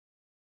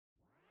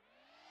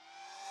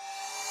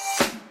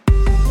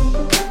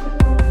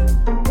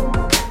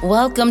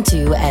Welcome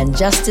to And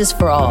Justice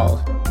for All,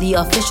 the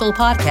official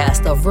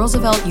podcast of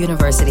Roosevelt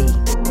University,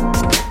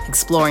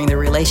 exploring the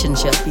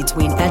relationship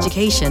between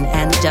education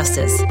and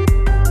justice,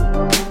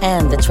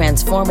 and the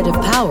transformative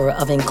power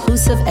of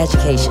inclusive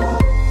education.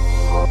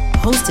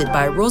 Hosted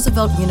by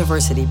Roosevelt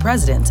University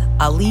President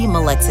Ali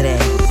Malekzadeh.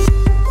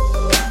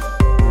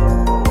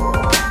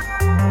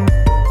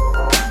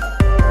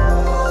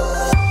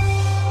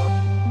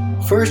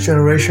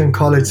 First-generation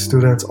college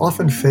students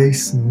often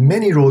face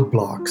many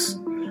roadblocks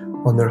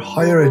on their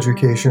higher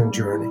education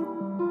journey.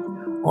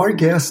 Our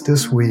guest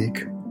this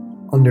week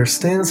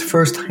understands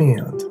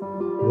firsthand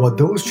what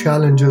those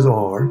challenges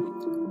are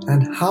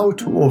and how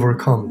to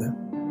overcome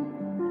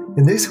them.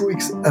 In this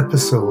week's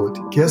episode,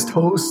 guest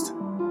host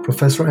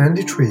Professor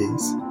Andy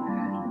Trees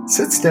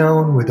sits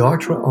down with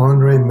Dr.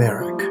 Andre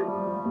Merrick,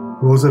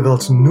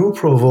 Roosevelt's new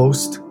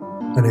provost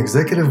and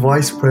executive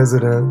vice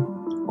president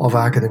of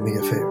academic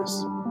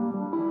affairs.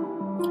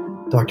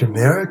 Dr.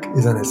 Merrick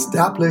is an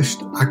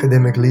established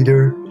academic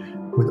leader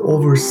with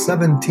over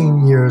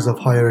 17 years of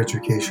higher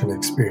education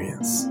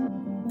experience.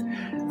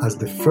 As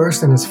the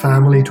first in his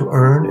family to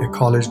earn a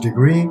college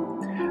degree,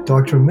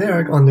 Dr.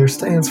 Merrick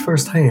understands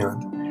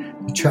firsthand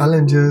the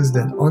challenges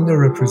that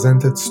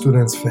underrepresented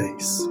students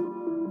face.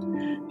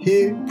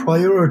 He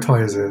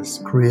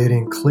prioritizes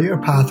creating clear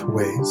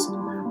pathways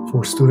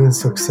for student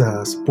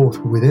success both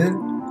within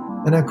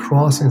and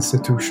across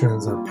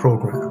institutions and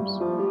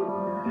programs.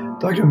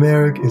 Dr.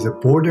 Merrick is a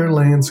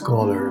borderland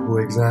scholar who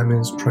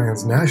examines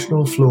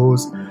transnational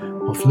flows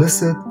of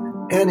licit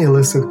and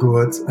illicit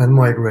goods and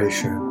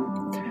migration,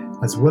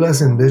 as well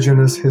as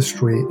indigenous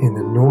history in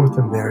the North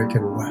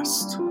American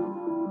West.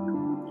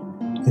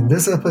 In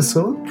this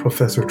episode,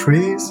 Professor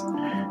Trees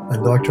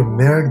and Dr.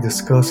 Merrick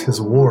discuss his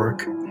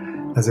work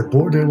as a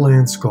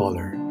borderland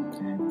scholar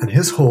and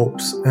his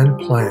hopes and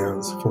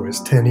plans for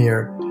his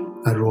tenure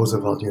at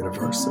Roosevelt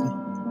University.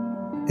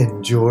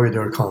 Enjoy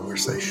their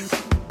conversation.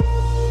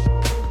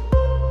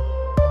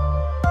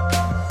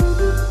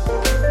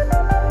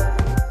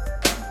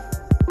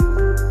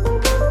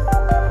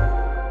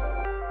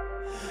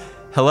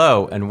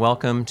 Hello and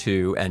welcome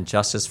to And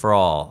Justice for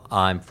All.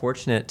 I'm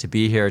fortunate to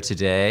be here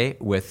today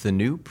with the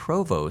new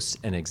Provost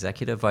and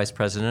Executive Vice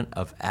President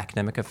of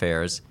Academic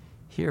Affairs,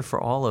 here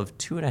for all of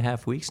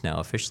 2.5 weeks now,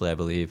 officially, I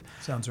believe.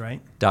 Sounds right.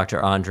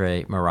 Dr.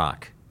 Andre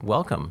Merrick.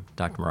 Welcome,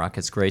 Dr. Merrick.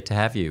 It's great to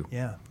have you.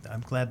 Yeah,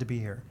 I'm glad to be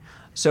here.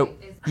 So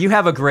you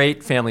have a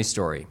great family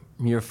story.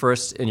 You're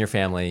first in your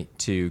family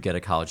to get a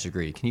college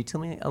degree. Can you tell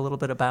me a little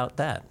bit about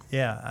that?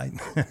 Yeah,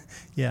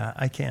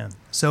 I can.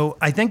 So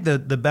I think the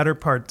better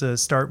part to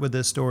start with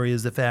this story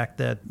is the fact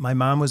that my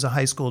mom was a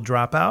high school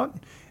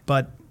dropout,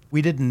 but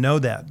we didn't know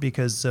that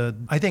because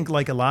I think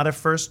like a lot of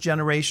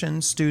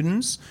first-generation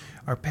students,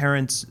 our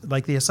parents,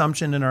 like the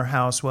assumption in our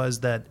house was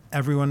that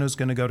everyone was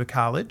going to go to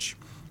college,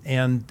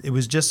 and it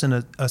was just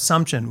an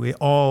assumption. We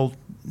all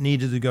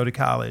needed to go to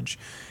college.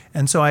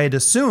 And so I had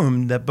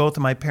assumed that both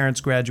of my parents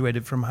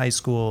graduated from high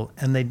school,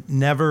 and they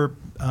never,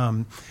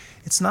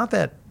 it's not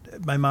that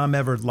my mom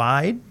ever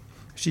lied.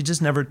 She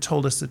just never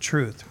told us the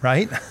truth,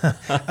 right,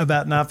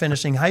 about not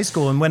finishing high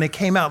school. And when it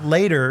came out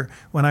later,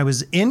 when I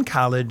was in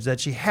college,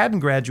 that she hadn't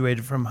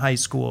graduated from high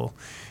school,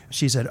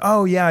 she said,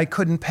 "Oh yeah, I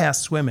couldn't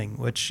pass swimming,"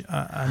 which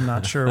I'm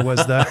not sure was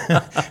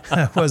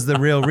the was the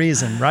real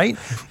reason, right?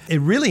 It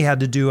really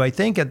had to do, I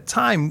think, at the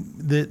time,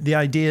 the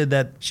idea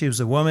that she was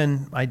a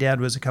woman. My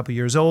dad was a couple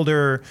years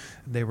older.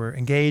 They were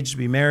engaged to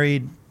be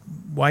married.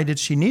 Why did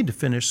she need to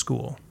finish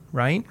school,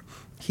 right?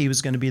 He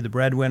was going to be the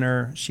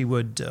breadwinner. She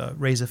would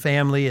raise a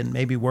family and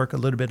maybe work a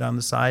little bit on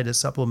the side as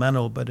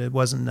supplemental, but it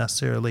wasn't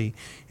necessarily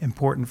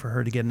important for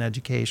her to get an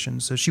education.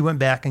 So she went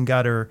back and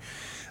got her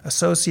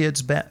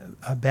associates,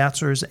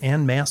 bachelor's,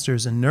 and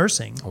master's in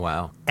nursing.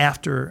 Wow.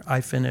 After I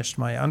finished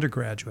my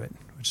undergraduate,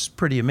 which is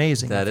pretty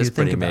amazing. That if is you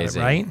think pretty about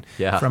amazing. it, right?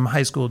 Yeah. From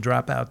high school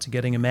dropout to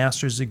getting a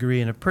master's degree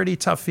in a pretty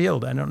tough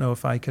field. I don't know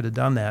if I could have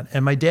done that.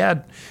 And my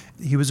dad,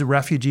 he was a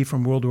refugee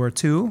from World War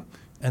II.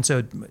 And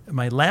so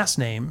my last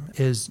name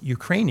is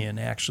Ukrainian,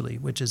 actually,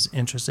 which is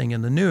interesting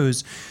in the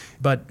news.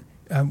 But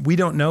we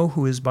don't know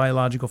who his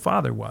biological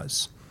father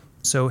was.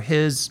 So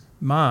his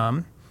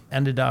mom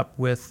ended up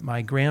with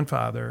my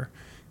grandfather,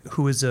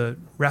 who was a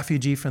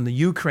refugee from the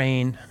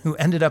Ukraine, who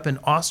ended up in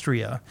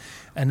Austria.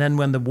 And then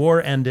when the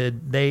war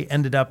ended, they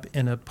ended up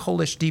in a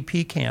Polish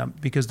DP camp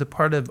because the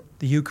part of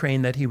the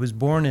Ukraine that he was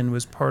born in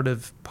was part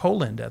of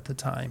Poland at the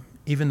time,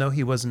 even though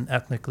he wasn't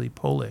ethnically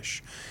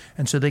Polish.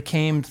 And so they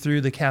came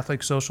through the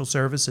Catholic Social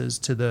Services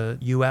to the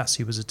U.S.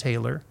 He was a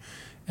tailor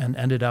and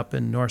ended up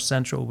in north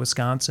central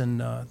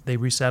Wisconsin. They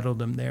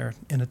resettled him there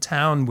in a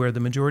town where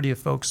the majority of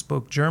folks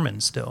spoke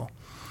German still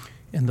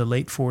in the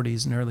late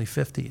 40s and early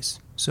 50s.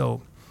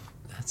 So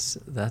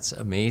that's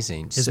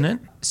amazing, isn't it?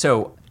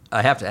 So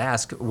I have to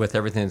ask, with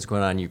everything that's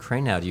going on in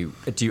Ukraine now,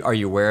 are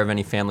you aware of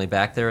any family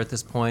back there at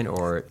this point,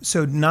 or?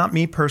 So not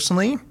me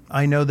personally.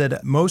 I know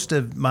that most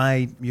of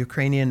my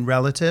Ukrainian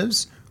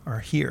relatives are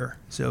here.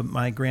 So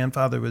my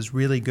grandfather was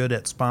really good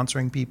at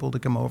sponsoring people to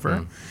come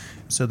over.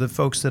 So the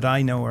folks that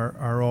I know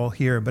are all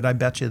here, but I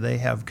bet you they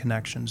have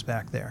connections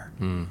back there.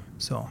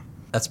 So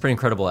that's pretty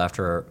incredible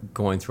after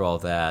going through all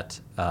that,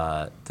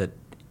 that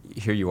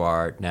here you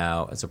are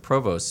now as a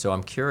provost. So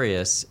I'm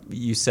curious,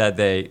 you said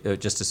they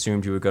just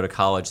assumed you would go to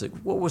college. Like,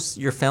 what was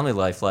your family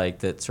life like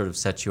that sort of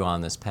set you on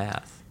this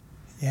path?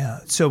 Yeah.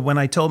 So when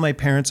I told my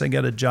parents I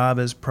got a job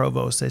as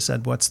provost, they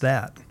said, "What's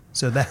that?"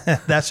 So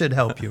that should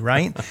help you,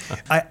 right?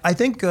 I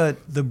think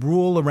the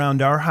rule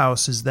around our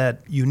house is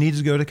that you needed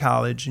to go to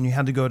college, and you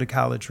had to go to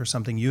college for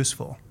something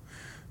useful.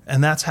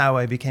 And that's how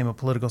I became a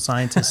political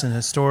scientist and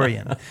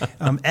historian.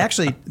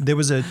 Actually, there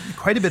was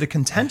quite a bit of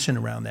contention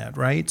around that,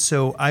 right?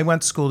 So I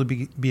went to school to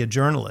be a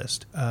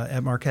journalist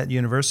at Marquette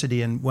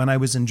University. And when I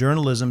was in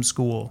journalism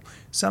school,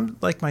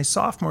 like my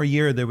sophomore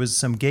year, there was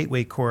some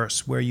gateway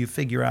course where they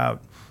figure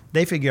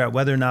out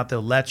whether or not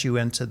they'll let you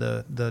into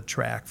the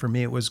track. For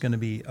me, it was going to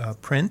be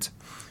print.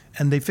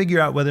 And they figure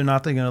out whether or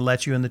not they're going to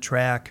let you in the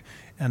track.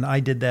 And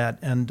I did that,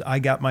 and I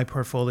got my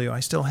portfolio.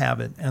 I still have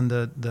it. And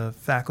the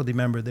faculty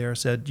member there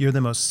said, "You're the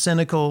most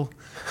cynical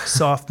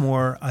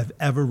sophomore I've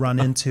ever run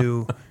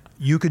into.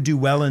 You could do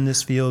well in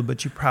this field,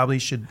 but you probably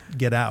should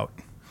get out."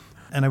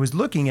 And I was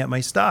looking at my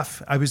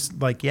stuff. I was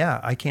like, yeah,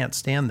 I can't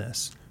stand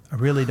this. I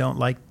really don't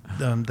like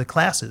the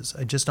classes.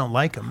 I just don't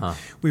like them.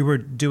 We were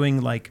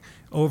doing like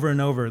over and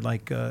over,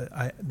 like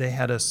they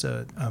had us,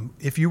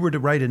 if you were to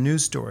write a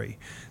news story,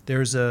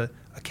 there's a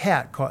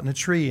cat caught in a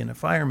tree and a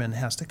fireman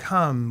has to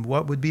come.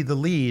 What would be the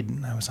lead?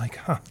 And I was like,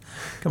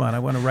 come on, I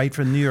want to write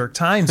for the New York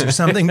Times or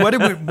something. What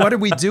are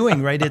we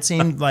doing, right? It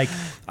seemed like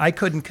I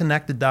couldn't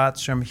connect the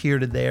dots from here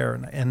to there.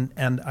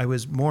 And I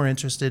was more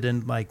interested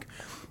in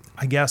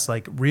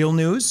real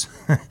news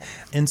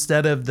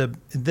instead of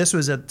this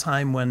was at a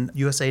time when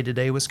USA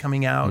Today was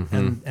coming out,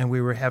 and we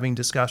were having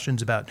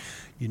discussions about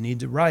you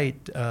need to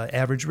write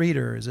average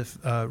readers if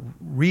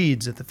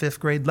reads at the 5th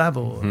grade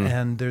level,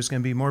 and there's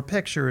going to be more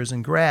pictures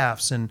and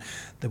graphs, and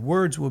the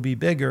words will be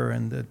bigger,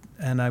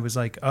 and I was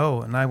like,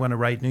 oh, and I want to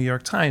write New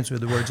York Times where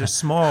the words are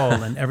small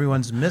and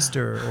everyone's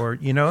Mr. or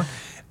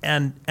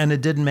And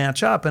it didn't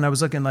match up, and I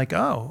was looking like,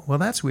 oh, well,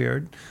 that's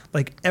weird.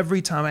 Like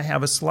every time I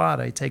have a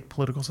slot, I take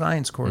political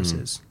science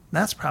courses.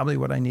 That's probably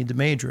what I need to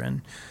major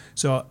in.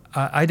 So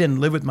I didn't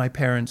live with my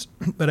parents,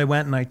 but I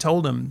went and I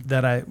told them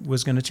that I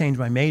was going to change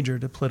my major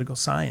to political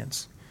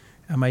science.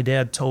 And my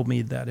dad told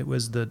me that it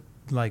was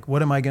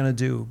what am I going to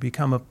do?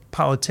 Become a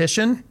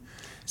politician?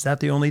 Is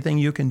that the only thing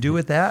you can do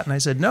with that? And I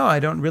said, no, I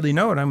don't really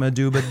know what I'm going to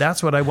do, but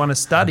that's what I want to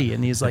study.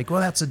 And he's like, well,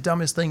 that's the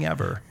dumbest thing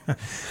ever.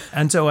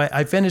 And so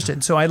I finished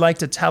it. So I like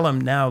to tell him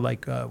now,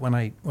 when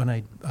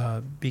I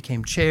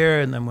became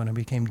chair and then when I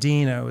became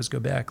dean, I always go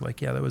back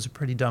like, yeah, that was a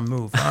pretty dumb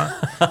move,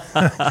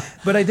 huh?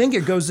 But I think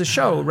it goes to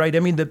show, right?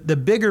 I mean, the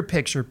bigger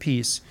picture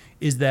piece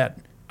is that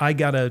I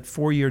got a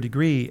 4-year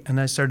degree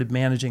and I started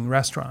managing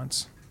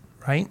restaurants,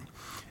 right?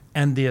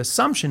 And the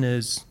assumption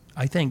is,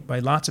 I think by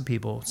lots of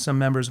people, some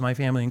members of my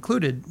family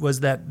included,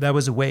 was that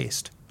was a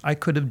waste. I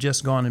could have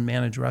just gone and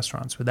managed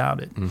restaurants without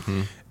it.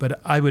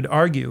 But I would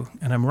argue,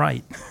 and I'm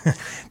right,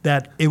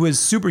 that it was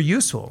super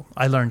useful.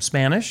 I learned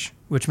Spanish,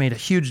 which made a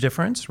huge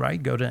difference,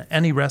 right? Go to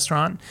any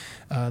restaurant.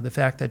 The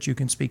fact that you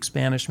can speak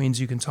Spanish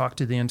means you can talk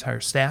to the entire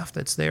staff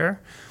that's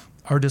there.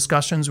 Our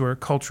discussions were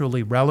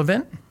culturally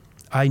relevant.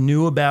 I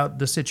knew about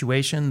the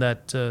situation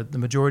that the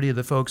majority of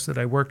the folks that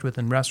I worked with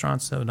in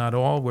restaurants, though not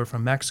all, were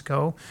from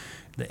Mexico,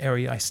 the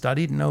area I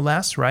studied, no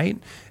less, right?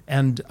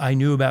 And I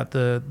knew about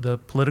the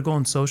political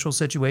and social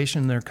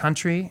situation in their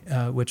country,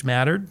 which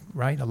mattered,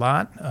 right, a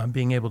lot.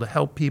 Being able to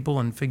help people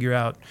and figure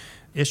out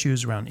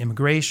issues around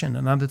immigration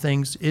and other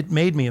things, it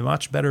made me a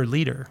much better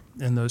leader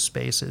in those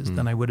spaces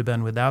than I would have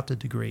been without the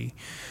degree.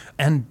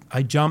 And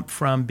I jumped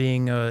from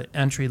being an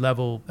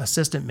entry-level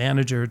assistant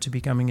manager to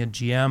becoming a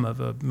GM of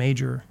a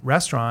major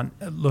restaurant,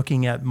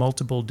 looking at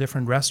multiple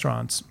different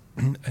restaurants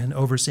and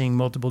overseeing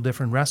multiple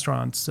different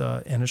restaurants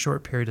in a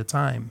short period of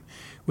time,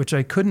 which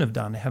I couldn't have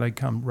done had I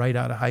come right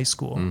out of high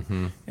school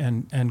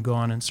and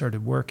gone and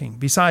started working.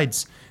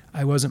 Besides,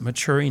 I wasn't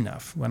mature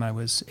enough when I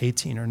was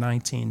 18 or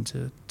 19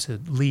 to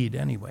lead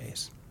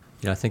anyways.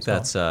 I think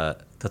that's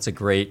a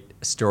great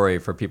story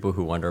for people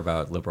who wonder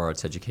about liberal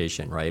arts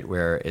education, right?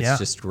 Where it's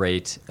just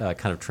great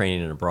kind of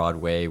training in a broad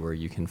way where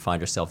you can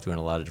find yourself doing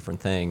a lot of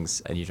different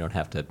things and you don't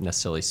have to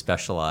necessarily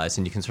specialize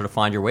and you can sort of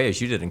find your way as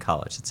you did in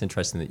college. It's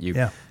interesting that you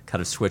kind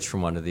of switched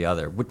from one to the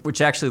other, which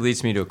actually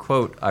leads me to a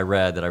quote I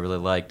read that I really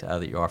liked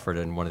that you offered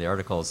in one of the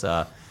articles.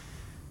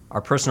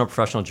 Our personal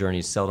professional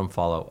journeys seldom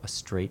follow a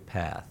straight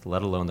path,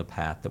 let alone the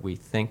path that we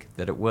think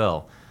that it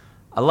will.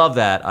 I love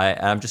that.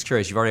 I'm just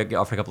curious. You've already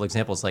offered a couple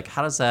examples. Like,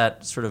 how does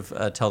that sort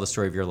of tell the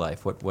story of your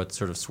life? What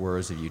sort of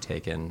swerves have you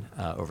taken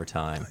over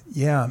time?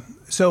 Yeah.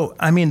 So,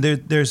 I mean,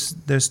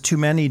 there's too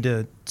many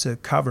to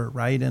cover,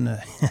 right? In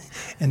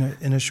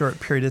a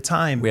short period of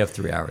time. We have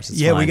 3 hours. It's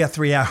fine. We got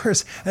 3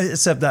 hours.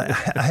 Except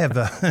that I have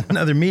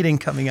another meeting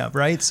coming up,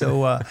 right?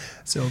 So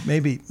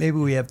maybe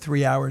we have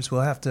 3 hours.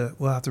 We'll have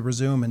to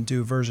resume and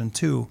do version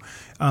 2.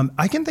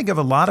 I can think of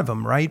a lot of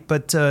them, right?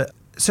 But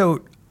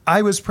so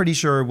I was pretty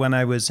sure when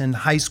I was in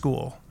high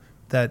school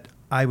that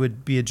I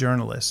would be a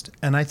journalist.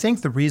 And I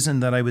think the reason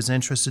that I was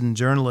interested in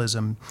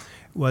journalism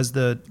was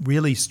the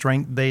really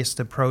strength-based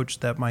approach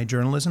that my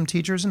journalism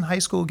teachers in high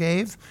school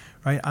gave,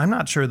 right? I'm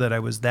not sure that I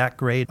was that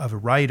great of a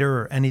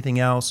writer or anything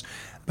else,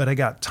 but I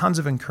got tons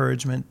of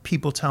encouragement,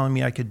 people telling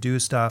me I could do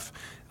stuff.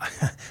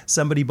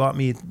 Somebody bought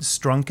me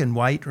Strunk and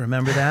White,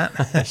 remember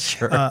that?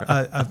 Sure.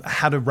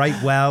 How to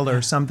Write Well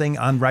or something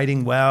on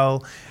writing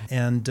well.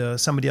 And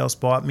somebody else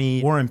bought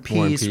me War and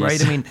Peace, right?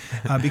 I mean,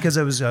 because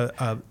I was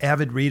a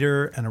avid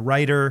reader and a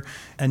writer,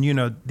 and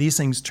these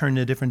things turned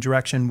in a different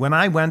direction. When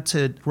I went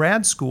to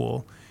grad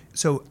school,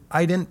 so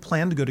I didn't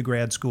plan to go to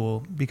grad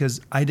school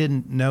because I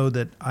didn't know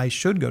that I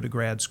should go to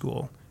grad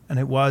school. And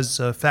it was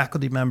a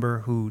faculty member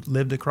who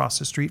lived across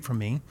the street from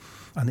me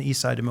on the east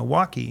side of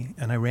Milwaukee,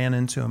 and I ran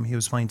into him. He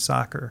was playing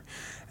soccer,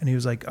 and he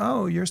was like,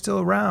 "Oh, you're still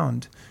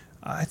around.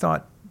 I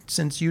thought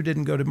since you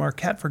didn't go to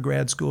Marquette for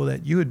grad school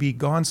that you would be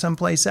gone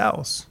someplace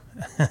else."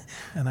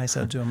 And I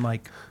said to him,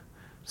 like,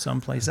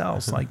 someplace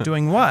else, like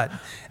doing what?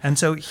 And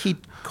so he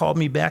called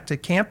me back to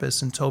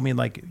campus and told me,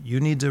 like, you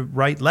need to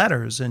write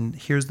letters, and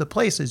here's the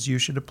places you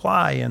should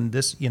apply, and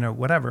this,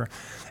 whatever.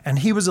 And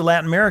he was a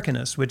Latin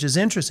Americanist, which is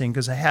interesting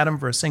because I had him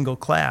for a single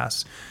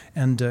class,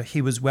 and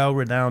he was well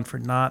renowned for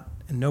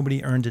and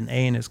nobody earned an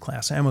A in his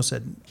class. I almost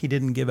said he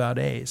didn't give out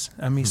A's.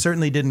 I mean, he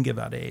certainly didn't give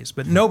out A's,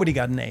 but nobody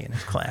got an A in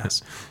his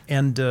class.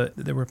 And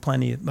there were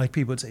plenty, like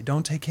people would say,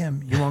 don't take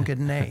him, you won't get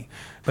an A.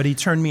 But he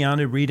turned me on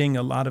to reading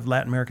a lot of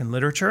Latin American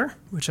literature,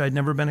 which I'd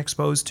never been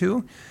exposed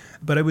to.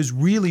 But I was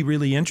really,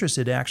 really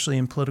interested actually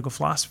in political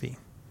philosophy.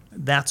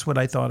 That's what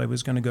I thought I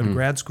was going to go to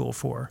grad school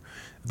for.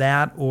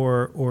 That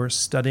or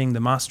studying the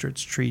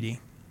Maastricht Treaty,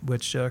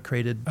 which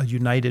created a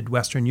united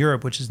Western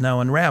Europe, which is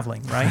now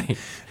unraveling, right?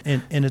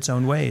 In its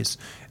own ways.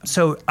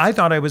 So I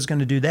thought I was going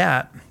to do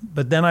that,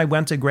 but then I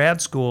went to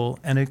grad school,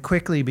 and it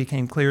quickly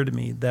became clear to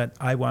me that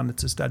I wanted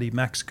to study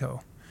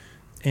Mexico,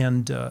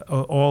 and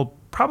all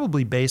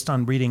probably based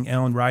on reading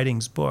Alan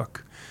Riding's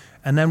book.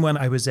 And then when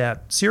I was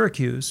at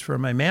Syracuse for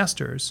my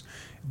master's,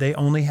 they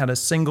only had a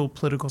single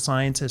political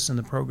scientist in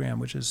the program,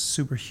 which is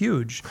super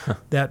huge,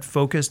 that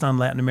focused on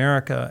Latin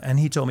America. And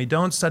he told me,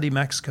 don't study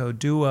Mexico,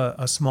 do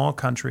a small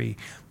country.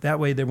 That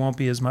way there won't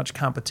be as much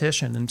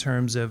competition in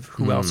terms of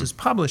who else is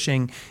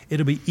publishing.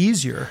 It'll be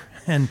easier.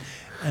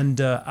 And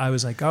I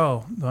was like,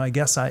 oh, well, I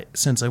guess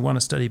since I want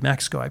to study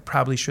Mexico, I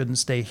probably shouldn't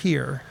stay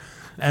here.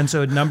 And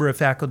so a number of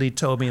faculty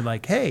told me,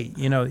 like, hey,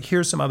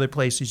 here's some other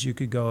places you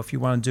could go. If you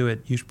want to do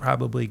it, you should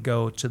probably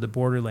go to the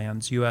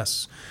borderlands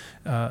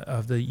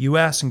of the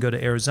U.S. and go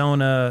to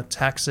Arizona,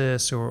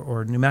 Texas,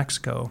 or New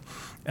Mexico.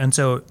 And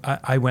so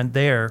I went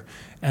there.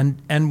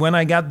 And when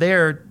I got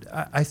there,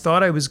 I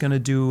thought I was going to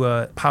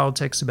do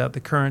politics about the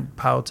current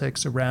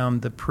politics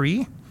around the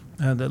PRI,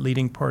 the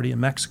leading party in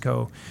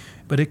Mexico.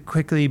 But it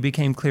quickly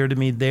became clear to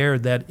me there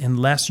that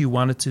unless you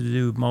wanted to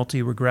do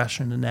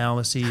multi-regression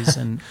analyses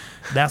and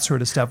that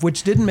sort of stuff,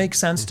 which didn't make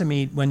sense to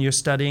me when you're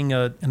studying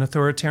an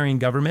authoritarian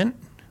government,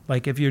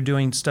 like if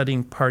you're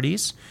studying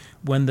parties,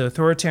 when the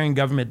authoritarian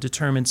government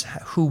determines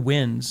who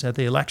wins at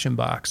the election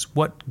box,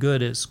 what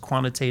good is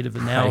quantitative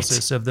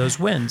analysis of those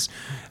wins?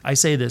 I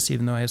say this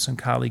even though I have some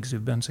colleagues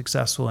who've been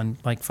successful in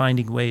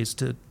finding ways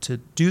to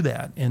do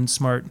that in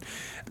smart.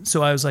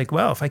 So I was like,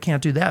 well, if I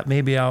can't do that,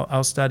 maybe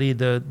I'll study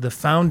the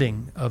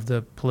founding of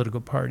the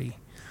political party.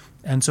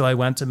 And so I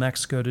went to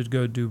Mexico to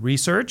go do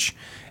research.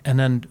 And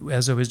then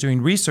as I was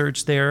doing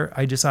research there,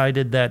 I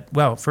decided that,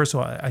 well, first of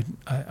all,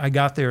 I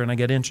got there and I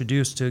got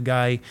introduced to a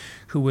guy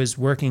who was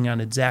working on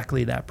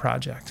exactly that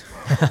project.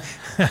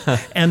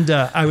 And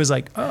I was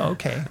like, oh,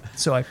 okay.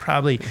 So I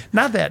probably,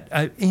 not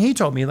that, he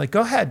told me, like,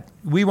 go ahead.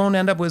 We won't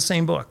end up with the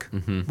same book,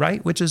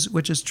 right? Which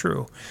is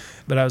true.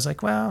 But I was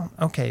like, well,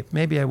 okay,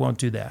 maybe I won't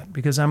do that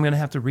because I'm going to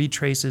have to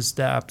retrace his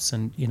steps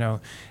and,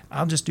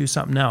 I'll just do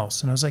something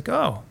else. And I was like,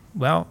 oh,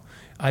 well,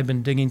 I've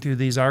been digging through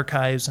these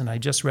archives, and I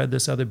just read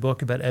this other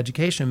book about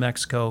education in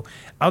Mexico.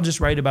 I'll just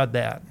write about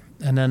that.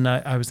 And then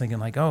I was thinking,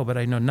 like, oh, but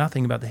I know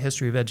nothing about the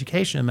history of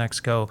education in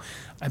Mexico.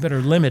 I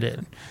better limit it.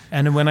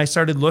 And when I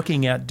started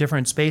looking at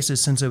different spaces,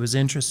 since I was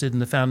interested in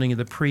the founding of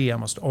the PRI,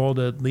 almost all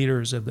the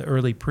leaders of the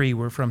early PRI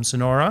were from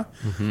Sonora.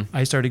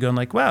 I started going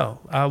like,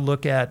 well, I'll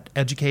look at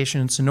education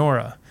in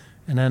Sonora.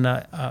 And then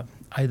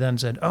I then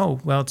said, oh,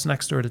 well, it's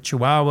next door to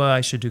Chihuahua.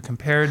 I should do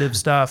comparative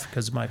stuff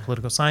because of my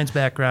political science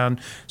background.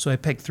 So I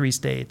picked 3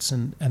 states,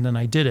 and then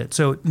I did it.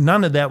 So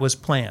none of that was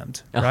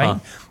planned,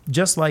 right?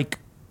 Just like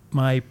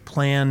my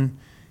plan,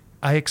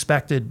 I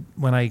expected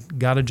when I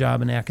got a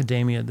job in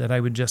academia that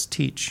I would just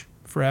teach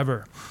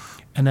forever.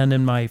 And then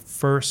in my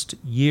first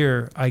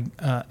year, I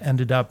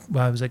ended up,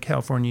 I was at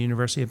California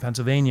University of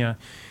Pennsylvania.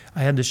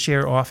 I had to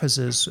share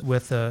offices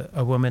with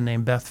a woman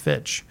named Beth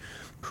Fitch,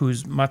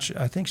 who's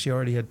I think she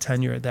already had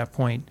tenure at that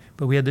point,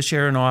 but we had to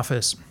share an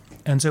office.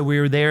 And so we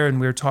were there and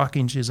we were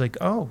talking. She's like,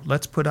 oh,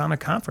 let's put on a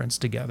conference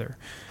together.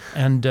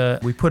 And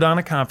we put on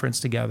a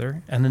conference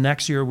together. And the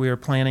next year we were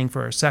planning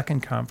for our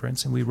second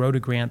conference, and we wrote a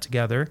grant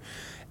together.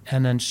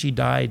 And then she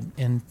died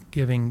in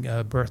giving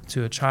birth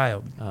to a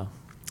child.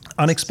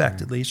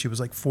 unexpectedly. She was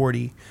like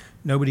 40,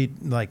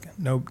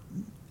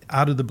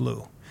 out of the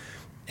blue.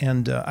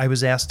 And I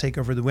was asked to take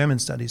over the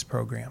women's studies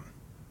program,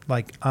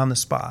 like on the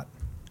spot.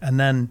 And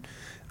then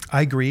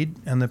I agreed,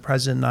 and the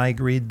president and I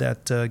agreed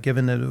that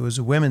given that it was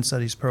a women's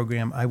studies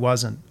program, I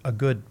wasn't a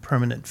good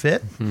permanent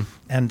fit,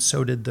 and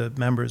so did the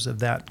members of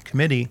that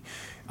committee.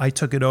 I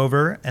took it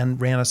over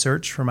and ran a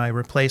search for my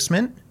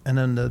replacement, and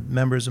then the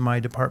members of my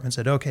department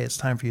said, okay, it's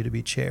time for you to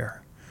be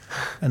chair.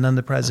 And then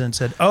the president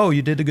said, oh,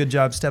 you did a good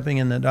job stepping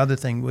in that other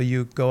thing. Will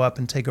you go up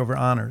and take over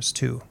honors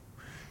too?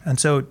 And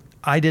so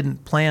I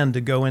didn't plan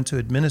to go into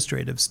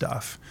administrative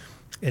stuff.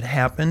 It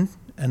happened,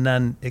 and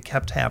then it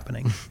kept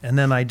happening. And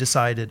then I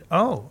decided,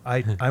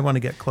 I want to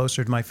get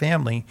closer to my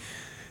family.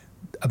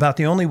 About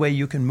the only way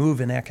you can move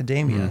in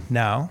academia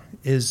now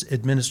is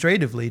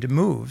administratively to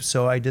move.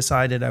 So I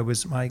decided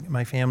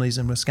my family's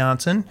in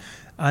Wisconsin.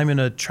 I'm going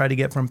to try to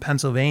get from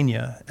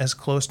Pennsylvania as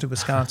close to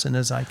Wisconsin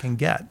as I can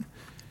get.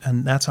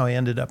 And that's how I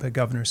ended up at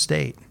Governor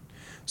State.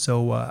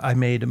 So I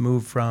made a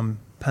move from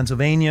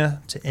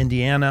Pennsylvania to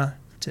Indiana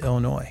to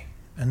Illinois.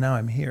 And now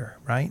I'm here,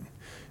 right?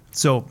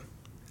 So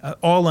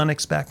all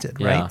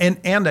unexpected, right?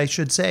 And I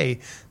should say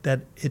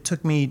that it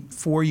took me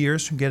 4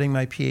 years from getting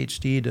my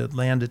PhD to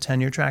land a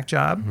tenure track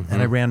job,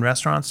 and I ran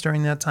restaurants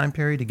during that time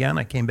period. Again,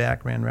 I came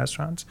back, ran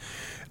restaurants.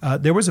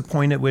 There was a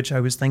point at which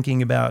I was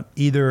thinking about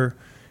either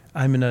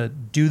I'm going to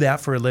do that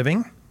for a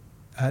living,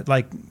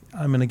 like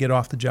I'm going to get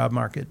off the job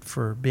market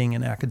for being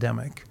an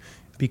academic,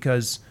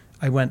 because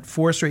I went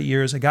 4 straight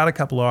years. I got a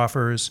couple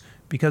offers.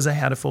 Because I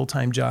had a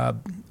full-time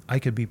job, I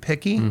could be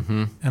picky,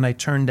 and I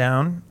turned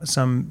down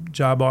some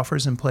job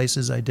offers in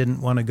places I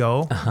didn't want to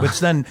go, which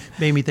then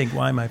made me think,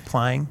 why am I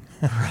applying?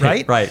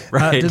 Right?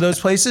 Right. To those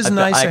places? And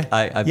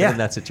I've been in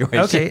that situation.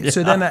 Okay,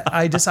 so then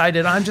I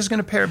decided I'm just going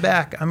to pare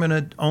back. I'm going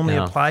to only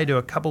apply to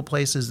a couple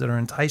places that are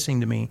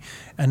enticing to me.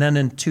 And then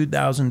in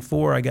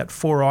 2004, I got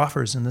 4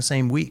 offers in the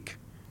same week,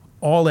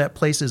 all at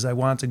places I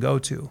wanted to go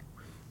to.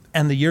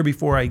 And the year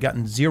before, I had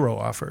gotten 0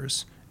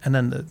 offers. And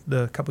then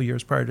the couple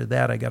years prior to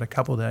that, I got a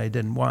couple that I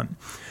didn't want.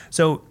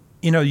 So,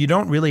 you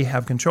don't really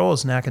have control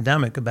as an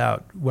academic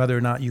about whether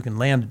or not you can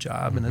land a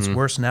job, and it's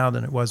worse now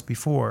than it was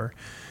before.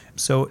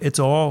 So it's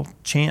all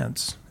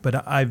chance.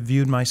 But I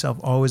viewed myself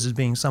always as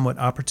being somewhat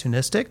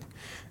opportunistic,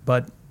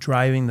 but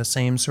driving the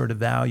same sort of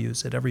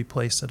values at every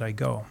place that I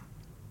go.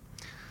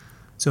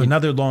 So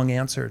another long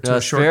answer to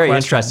a short question. It's very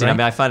interesting. Right? I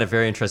mean, I find it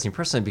very interesting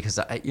personally because,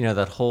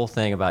 that whole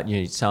thing about,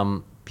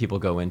 some people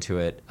go into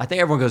it. I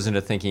think everyone goes into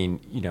thinking,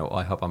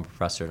 I hope I'm a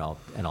professor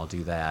and I'll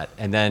do that.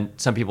 And then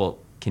some people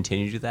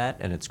continue to do that,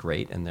 and it's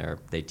great, and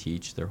they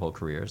teach their whole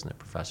careers and they're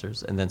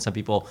professors. And then some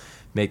people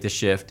make the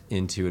shift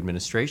into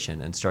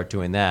administration and start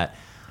doing that.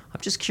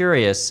 I'm just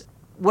curious,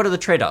 what are the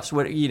trade-offs?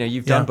 What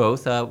you've done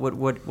both.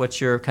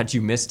 What's your do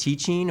you miss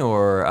teaching,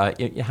 or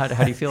how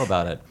do you feel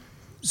about it?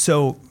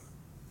 So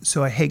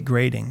I hate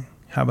grading.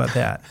 How about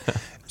that?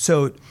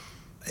 So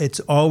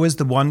it's always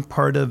the one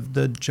part of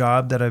the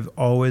job that I've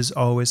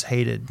always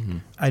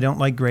hated. I don't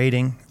like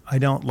grading. I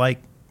don't like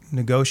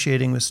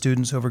negotiating with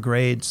students over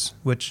grades,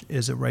 which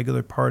is a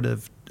regular part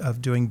of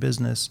doing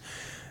business.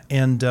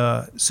 And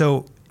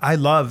so I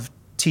love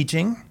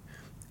teaching,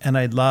 and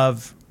I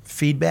love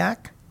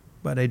feedback,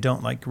 but I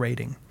don't like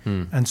grading.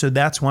 And so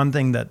that's one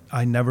thing that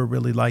I never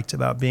really liked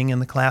about being in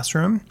the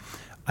classroom.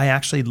 I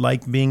actually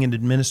like being an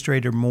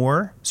administrator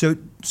more. So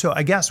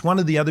I guess one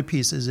of the other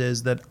pieces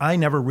is that I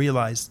never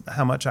realized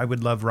how much I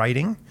would love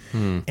writing.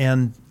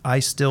 And I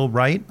still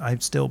write. I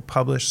still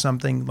publish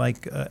something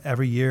like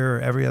every year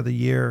or every other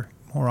year,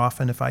 more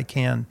often if I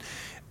can.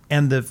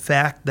 And the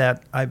fact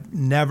that I've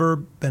never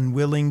been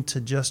willing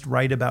to just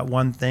write about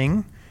one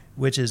thing,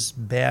 which is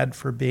bad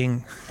for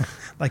being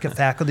like a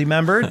faculty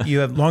member. You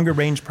have longer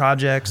range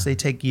projects. They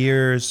take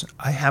years.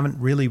 I haven't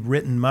really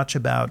written much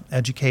about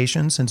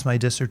education since my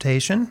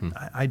dissertation.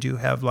 I do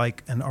have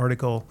like an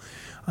article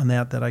on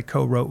that I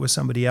co-wrote with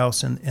somebody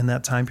else in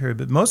that time period.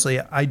 But mostly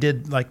I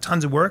did like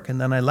tons of work,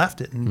 and then I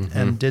left it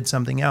and did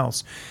something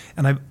else.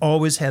 And I've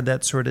always had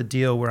that sort of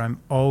deal where I'm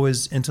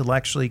always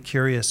intellectually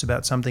curious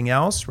about something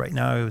else. Right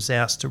now I was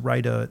asked to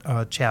write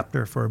a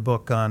chapter for a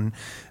book on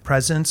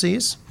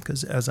presidencies,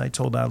 because as I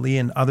told Ali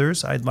and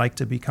others, I'd like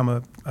to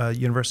become a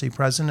university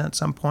president at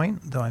some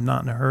point, though I'm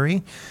not in a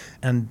hurry.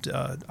 And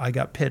I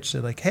got pitched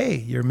like, hey,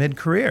 you're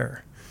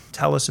mid-career.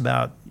 Tell us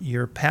about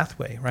your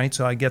pathway, right?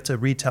 So I get to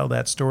retell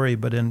that story,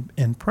 but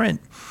in print.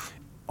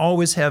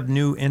 Always have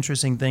new,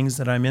 interesting things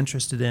that I'm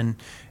interested in.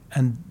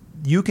 And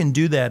you can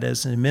do that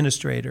as an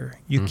administrator.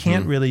 You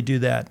can't really do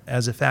that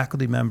as a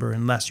faculty member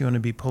unless you want to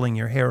be pulling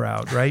your hair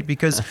out, right?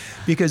 Because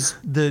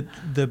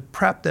the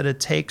prep that it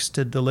takes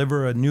to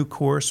deliver a new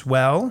course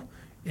well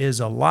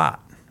is a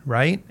lot,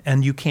 right?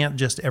 And you can't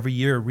just every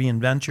year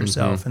reinvent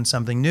yourself in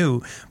something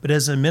new. But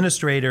as an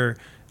administrator,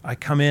 I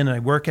come in and I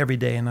work every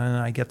day, and then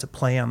I get to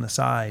play on the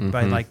side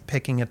by like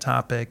picking a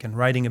topic and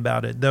writing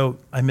about it. Though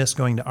I miss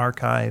going to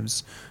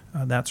archives,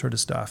 that sort of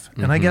stuff.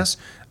 And I guess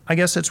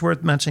it's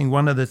worth mentioning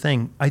one other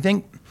thing. I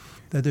think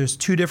that there's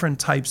 2 different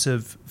types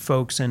of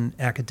folks in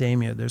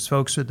academia. There's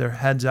folks with their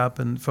heads up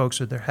and folks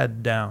with their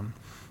head down.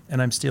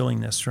 and I'm stealing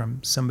this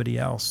from somebody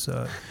else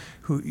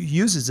who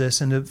uses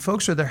this, and the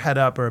folks with their head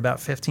up are about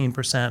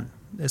 15%.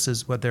 This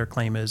is what their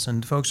claim is.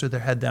 And folks with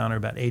their head down are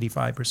about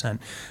 85%.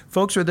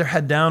 Folks with their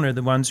head down are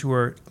the ones who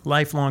are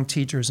lifelong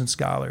teachers and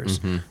scholars.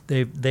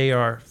 They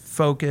are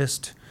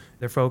focused.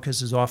 Their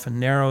focus is often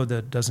narrow,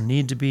 that doesn't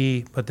need to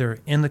be, but they're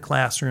in the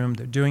classroom,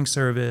 they're doing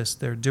service,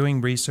 they're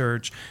doing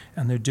research,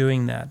 and they're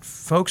doing that.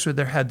 Folks with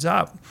their heads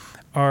up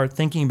are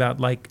thinking about,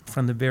 like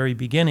from the very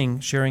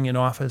beginning, sharing an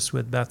office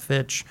with Beth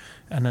Fitch,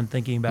 and then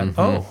thinking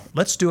about,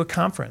 let's do a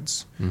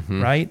conference,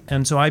 right?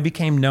 And so I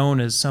became known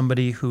as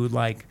somebody who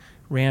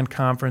ran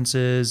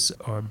conferences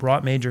or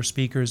brought major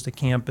speakers to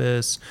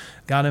campus,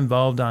 got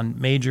involved on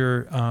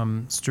major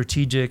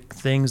strategic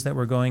things that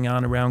were going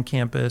on around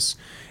campus.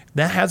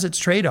 That has its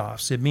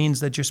trade-offs. It means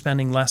that you're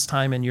spending less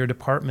time in your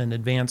department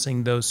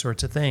advancing those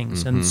sorts of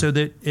things. And so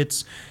that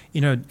it's,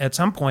 at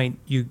some point,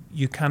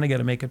 you kind of got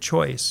to make a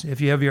choice.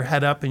 If you have your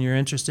head up and you're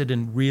interested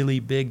in really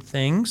big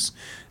things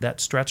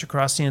that stretch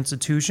across the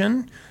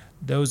institution,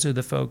 those are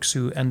the folks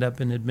who end up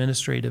in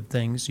administrative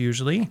things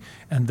usually,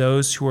 and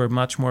those who are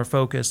much more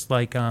focused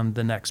on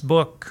the next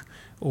book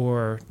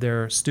or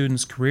their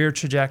students' career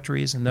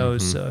trajectories, and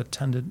those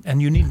tend to,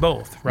 and you need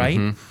both,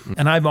 right?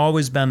 And I've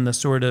always been the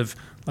sort of,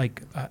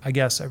 I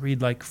guess I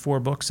read 4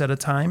 books at a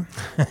time.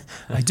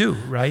 I do,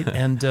 right?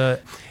 And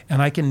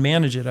I can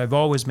manage it. I've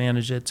always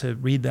managed it to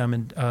read them,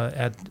 and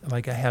I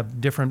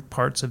have different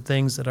parts of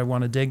things that I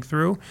want to dig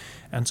through,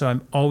 and so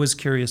I'm always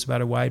curious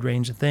about a wide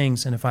range of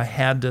things. And if I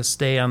had to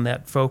stay on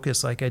that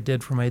focus like I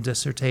did for my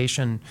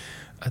dissertation,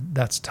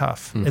 that's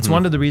tough. It's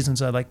one of the reasons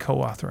I like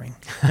co-authoring,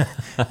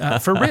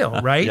 for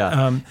real, right?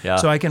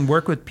 So I can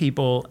work with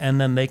people, and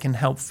then they can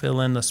help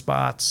fill in the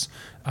spots.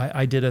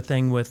 I did a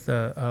thing with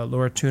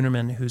Laura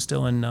Tunerman, who's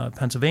still in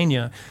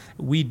Pennsylvania.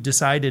 We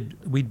decided,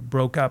 we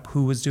broke up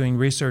who was doing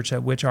research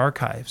at which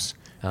archives.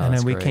 And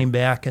then we came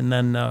back and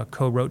then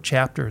co-wrote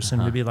chapters,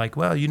 and we'd be like,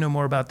 well, you know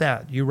more about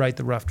that. You write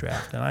the rough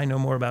draft. And I know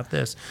more about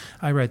this.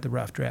 I write the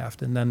rough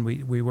draft. And then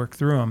we work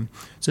through them.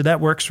 So that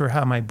works for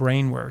how my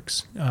brain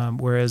works,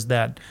 whereas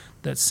that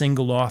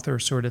single author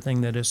sort of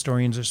thing that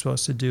historians are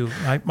supposed to do.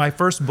 My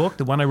first book,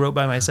 the one I wrote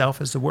by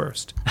myself, is the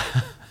worst.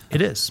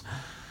 It is.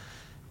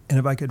 And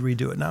if I could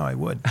redo it now, I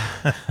would.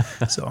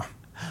 So.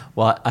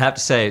 Well, I have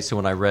to say, so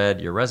when I read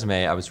your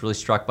resume, I was really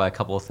struck by a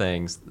couple of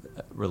things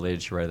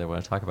related to writing that I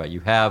want to talk about.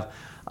 You have,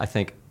 I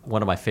think,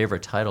 one of my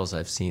favorite titles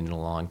I've seen in a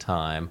long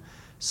time,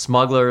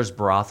 Smugglers,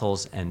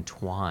 Brothels, and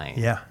Twine.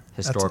 Yeah.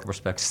 Historical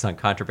Perspectives on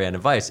Contraband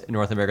and Vice in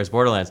North America's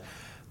Borderlands,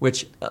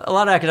 which a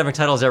lot of academic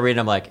titles I read,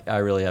 and I'm like,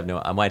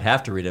 I might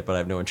have to read it, but I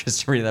have no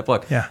interest in reading that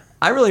book. Yeah.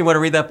 I really want to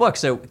read that book.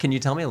 So can you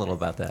tell me a little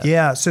about that?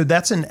 Yeah, so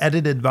that's an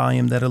edited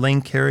volume that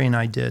Elaine Carey and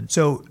I did.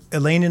 So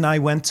Elaine and I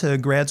went to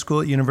grad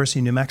school at University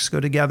of New Mexico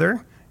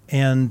together,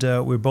 and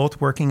we're both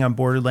working on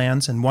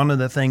Borderlands. And one of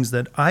the things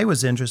that I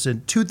was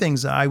interested, 2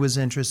 things that I was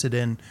interested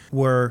in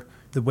were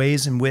the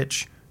ways in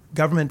which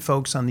government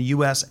folks on the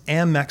U.S.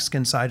 and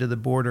Mexican side of the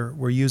border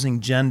were using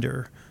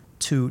gender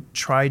to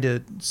try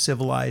to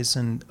civilize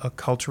and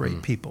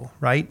acculturate people,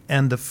 right?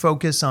 And the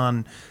focus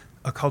on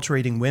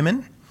acculturating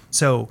women.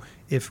 So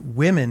if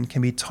women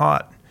can be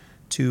taught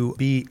to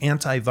be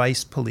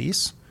anti-vice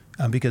police,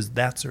 because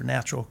that's their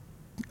natural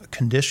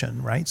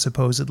condition, right,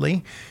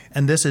 supposedly,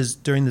 and this is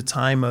during the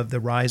time of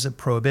the rise of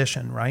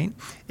Prohibition, right?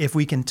 If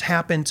we can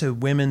tap into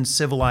women's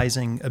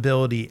civilizing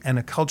ability and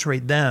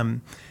acculturate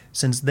them,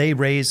 since they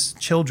raise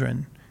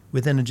children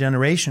within a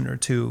generation or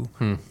two,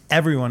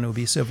 everyone will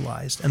be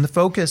civilized. And the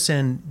focus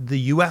in the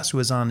U.S.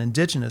 was on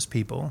indigenous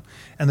people,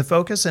 and the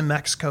focus in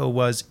Mexico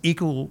was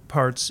equal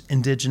parts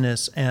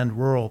indigenous and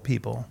rural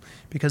people,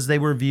 because they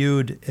were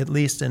viewed, at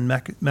least in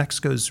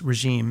Mexico's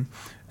regime,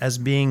 as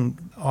being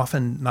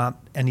often not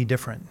any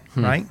different,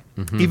 right?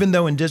 Even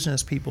though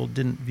indigenous people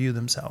didn't view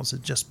themselves as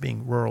just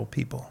being rural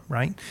people,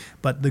 right?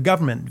 But the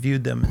government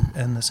viewed them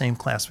in the same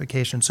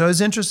classification. So I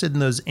was interested in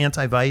those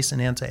anti-vice and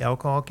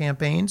anti-alcohol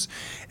campaigns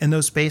in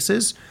those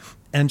spaces,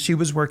 and she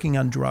was working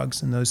on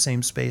drugs in those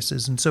same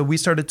spaces. And so we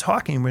started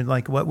talking. We're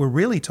like, what we're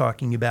really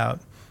talking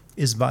about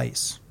is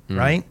vice,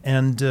 right?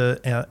 And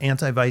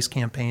anti-vice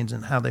campaigns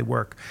and how they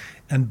work.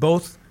 And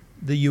both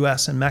the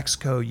U.S. and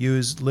Mexico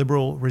use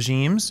liberal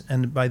regimes,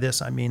 and by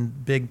this I mean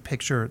big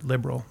picture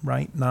liberal,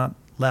 right? Not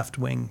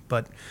left-wing,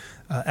 but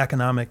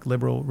economic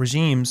liberal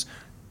regimes,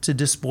 to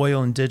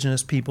despoil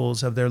indigenous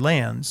peoples of their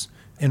lands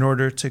in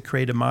order to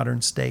create a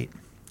modern state.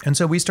 And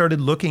so we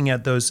started looking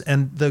at those,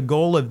 and the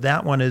goal of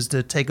that one is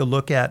to take a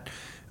look at,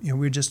 we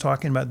were just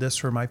talking about this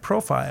for my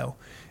profile.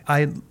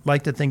 I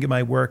like to think of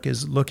my work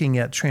as looking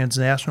at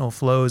transnational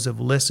flows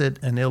of licit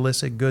and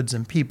illicit goods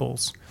and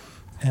peoples.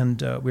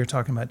 And we were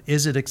talking about,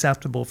 is it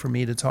acceptable for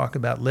me to talk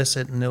about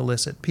licit and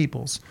illicit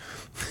peoples?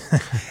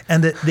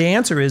 And the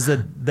answer is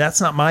that that's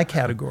not my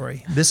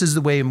category. This is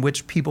the way in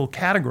which people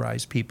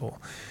categorize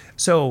people.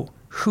 So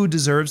who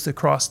deserves to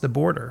cross the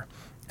border?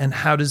 And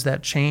how does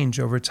that change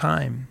over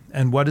time?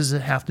 And what does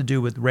it have to do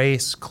with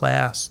race,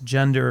 class,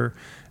 gender,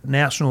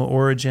 national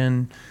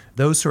origin,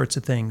 those sorts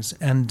of things.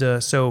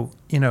 And so,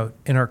 in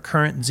our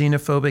current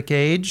xenophobic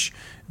age,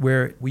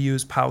 where we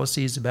use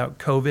policies about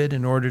COVID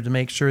in order to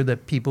make sure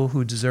that people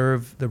who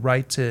deserve the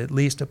right to at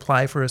least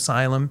apply for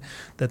asylum,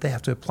 that they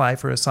have to apply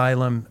for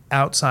asylum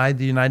outside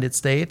the United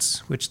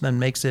States, which then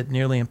makes it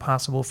nearly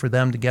impossible for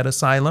them to get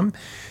asylum.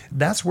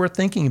 That's worth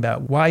thinking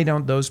about. Why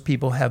don't those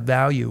people have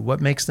value?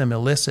 What makes them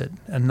illicit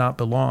and not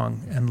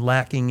belong and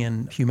lacking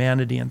in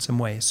humanity in some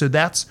way? So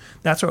that's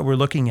what we're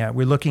looking at.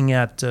 We're looking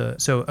at,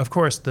 so of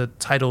course the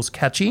title's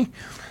catchy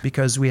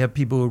because we have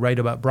people who write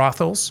about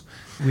brothels.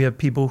 We have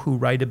people who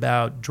write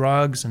about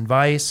drugs and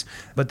vice.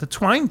 But the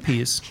Twine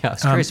piece, I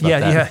was curious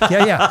about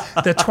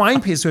that. The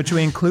Twine piece, which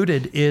we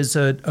included, is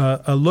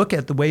a look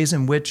at the ways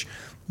in which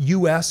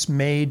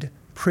U.S.-made,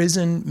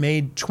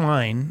 prison-made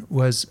twine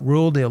was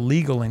ruled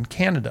illegal in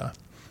Canada.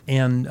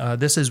 And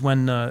this is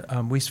when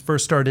we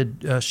first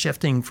started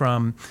shifting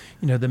from,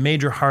 the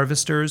major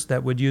harvesters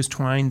that would use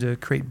twine to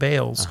create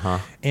bales.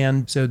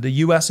 And so the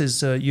U.S.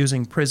 is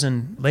using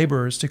prison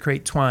laborers to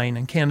create twine,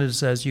 and Canada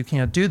says you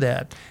can't do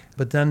that.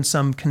 But then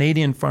some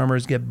Canadian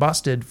farmers get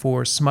busted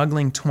for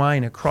smuggling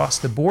twine across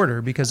the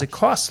border because it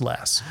costs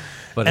less.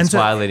 But it's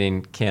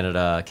violating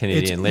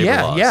Canadian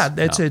labor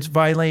laws. It's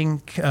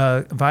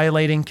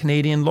violating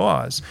Canadian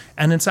laws.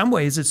 And in some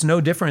ways, it's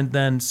no different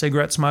than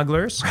cigarette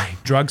smugglers,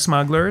 drug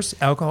smugglers,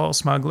 alcohol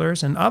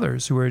smugglers, and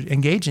others who are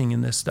engaging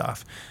in this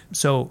stuff.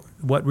 So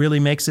what really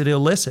makes it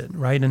illicit,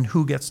 right? And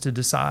who gets to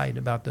decide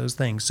about those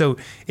things? So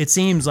it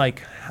seems like,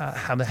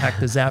 how the heck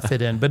does that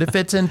fit in? But it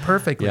fits in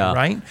perfectly,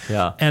 right?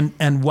 Yeah.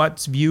 And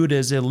what's viewed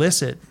as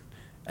illicit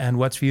and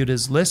what's viewed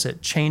as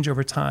licit change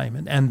over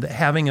time. And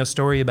having a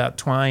story about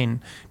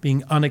twine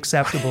being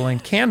unacceptable in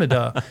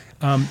Canada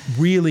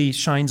really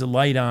shines a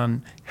light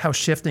on how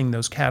shifting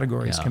those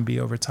categories can be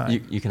over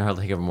time. You can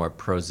hardly think of a more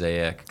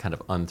prosaic, kind of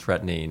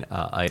unthreatening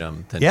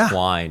item than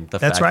twine. The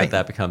That's fact right.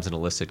 that becomes an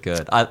illicit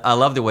good. I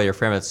love the way you're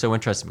framing it. It's so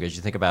interesting because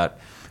you think about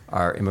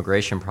our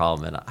immigration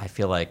problem, and I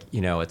feel like,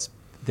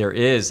 there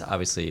is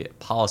obviously a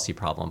policy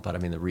problem, but I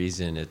mean, the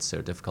reason it's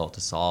so difficult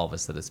to solve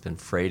is that it's been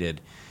freighted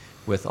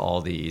with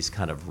all these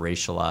kind of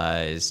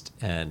racialized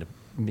and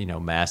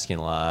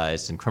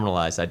masculinized and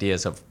criminalized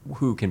ideas of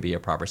who can be a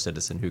proper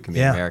citizen, who can be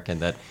American,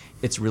 that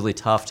it's really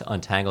tough to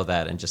untangle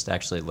that and just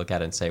actually look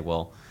at it and say,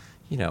 well,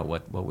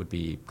 what would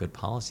be good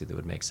policy that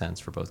would make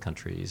sense for both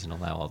countries and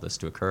allow all this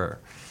to occur?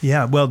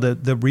 Yeah, well,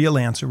 the real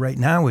answer right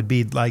now would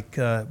be like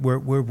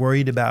we're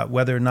worried about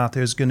whether or not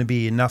there's going to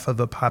be enough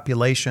of a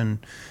population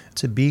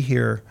to be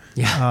here,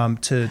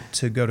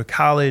 to go to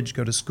college,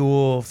 go to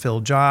school, fill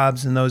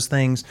jobs and those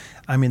things.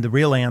 I mean, the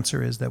real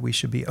answer is that we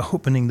should be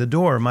opening the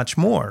door much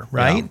more,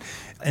 right?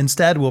 Yeah.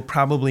 Instead, we'll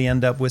probably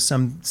end up with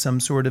some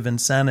sort of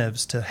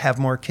incentives to have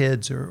more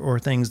kids or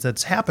things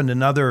that's happened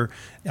in other,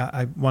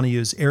 I want to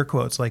use air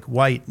quotes, like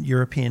white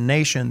European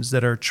nations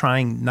that are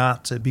trying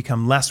not to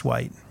become less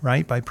white,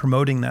 right, by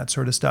promoting that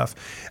sort of stuff.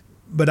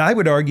 But I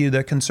would argue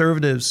that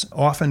conservatives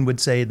often would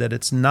say that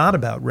it's not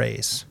about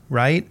race,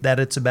 right? That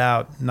it's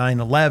about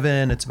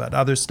 9/11, it's about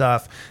other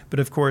stuff.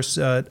 But of course,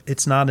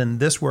 it's not in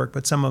this work,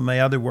 but some of my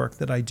other work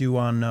that I do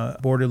on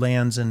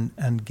borderlands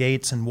and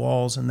gates and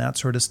walls and that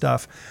sort of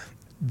stuff.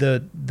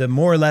 The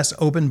more or less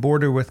open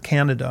border with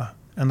Canada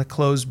and the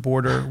closed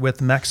border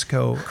with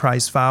Mexico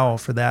cries foul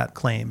for that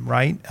claim,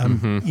 right?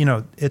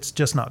 It's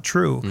just not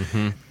true.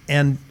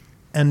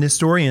 And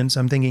historians,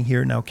 I'm thinking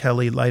here now,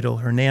 Kelly Lytle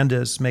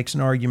Hernandez makes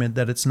an argument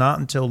that it's not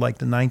until like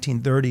the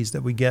 1930s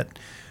that we get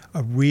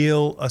a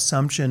real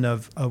assumption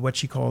of what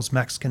she calls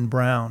Mexican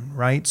brown,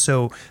 right?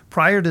 So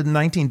prior to the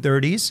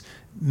 1930s,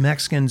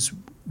 Mexicans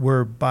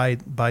were by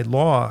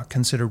law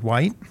considered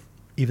white,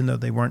 even though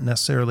they weren't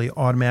necessarily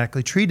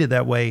automatically treated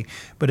that way.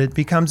 But it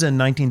becomes in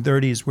the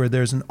 1930s where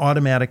there's an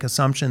automatic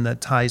assumption that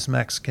ties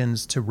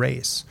Mexicans to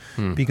race.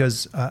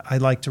 Because I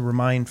like to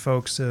remind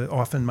folks,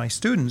 often my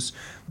students,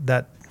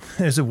 that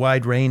there's a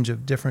wide range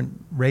of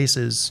different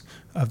races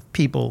of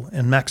people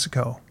in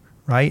Mexico,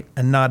 right?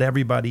 And not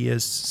everybody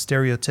is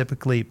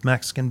stereotypically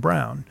Mexican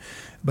brown.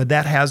 But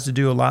that has to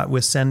do a lot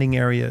with sending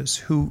areas,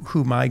 who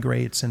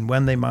migrates and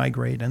when they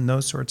migrate and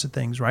those sorts of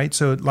things, right?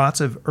 So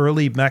lots of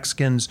early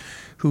Mexicans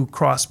who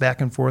crossed back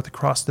and forth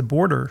across the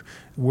border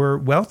were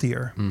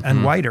wealthier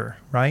and whiter,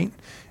 right?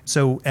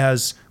 So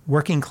as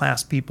working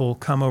class people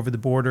come over the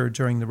border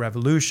during the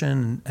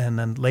revolution and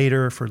then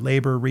later for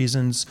labor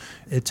reasons,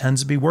 it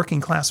tends to be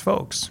working class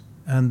folks.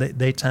 And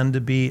they tend to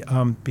be,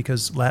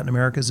 because Latin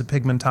America is a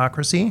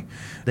pigmentocracy,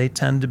 they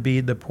tend to be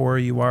the poorer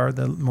you are,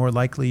 the more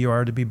likely you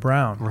are to be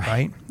brown,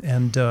 right?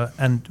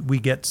 And we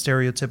get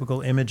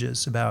stereotypical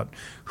images about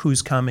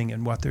who's coming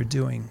and what they're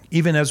doing.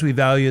 Even as we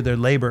value their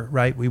labor,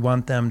 right, we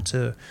want them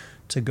to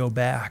go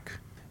back.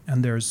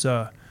 And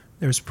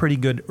there's pretty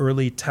good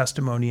early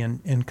testimony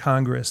in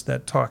Congress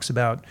that talks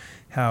about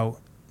how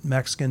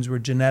Mexicans were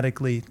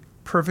genetically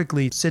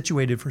perfectly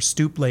situated for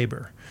stoop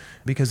labor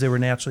because they were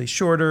naturally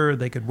shorter,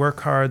 they could work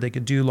hard, they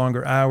could do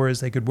longer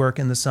hours, they could work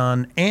in the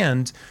sun,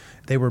 and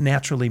they were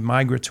naturally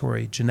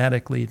migratory,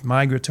 genetically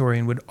migratory,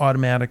 and would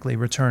automatically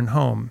return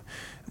home,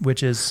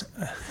 which is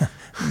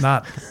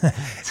not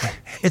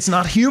it's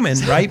not human,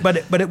 right? But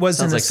it was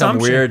Sounds an like some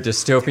assumption. weird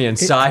dystopian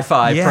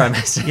sci-fi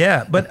premise.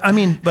 Yeah, but I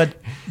mean, but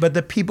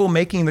the people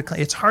making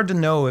it's hard to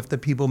know if the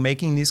people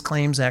making these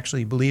claims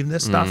actually believe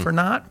this stuff or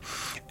not.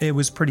 It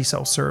was pretty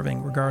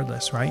self-serving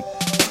regardless, right?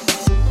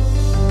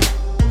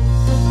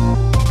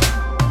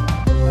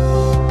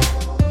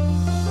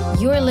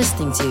 You're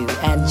listening to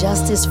And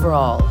Justice for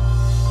All,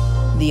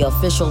 the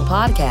official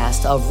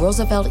podcast of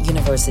Roosevelt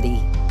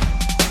University.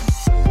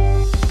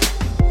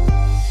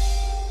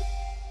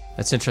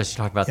 It's interesting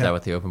to talk about that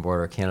with the open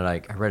border of Canada.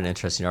 I read an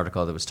interesting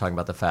article that was talking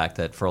about the fact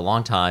that for a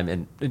long time,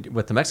 and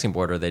with the Mexican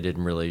border, they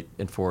didn't really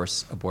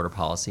enforce a border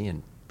policy,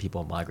 and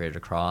people migrated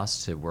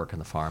across to work on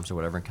the farms or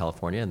whatever in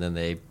California, and then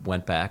they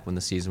went back when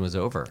the season was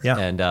over. Yeah.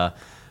 And a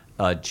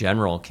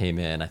general came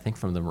in, I think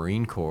from the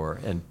Marine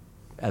Corps, and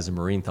as a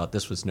Marine thought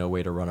this was no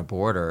way to run a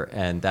border,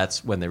 and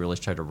that's when they really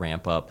tried to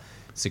ramp up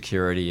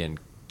security and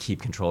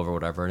keep control over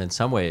whatever. And in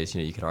some ways,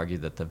 you could argue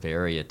that the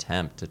very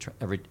attempt to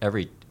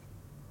every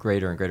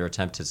greater and greater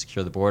attempt to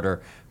secure the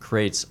border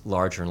creates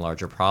larger and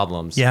larger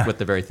problems with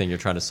the very thing you're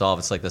trying to solve.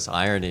 It's like this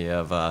irony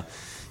of,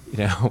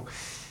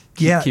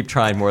 keep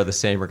trying more of the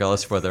same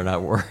regardless of whether or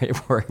not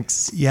it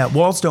works. Yeah,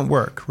 walls don't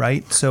work,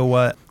 right?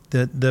 So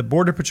the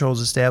Border Patrol was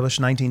established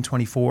in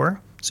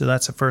 1924. So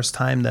that's the first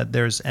time that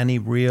there's any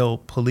real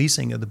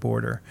policing of the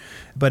border.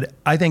 But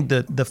I think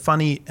the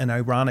funny and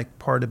ironic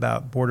part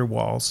about border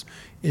walls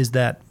is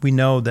that we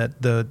know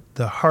that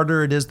the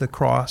harder it is to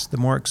cross, the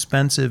more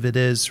expensive it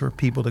is for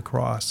people to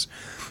cross.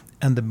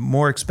 And the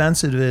more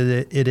expensive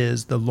it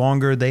is, the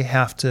longer they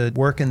have to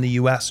work in the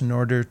U.S. in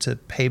order to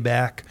pay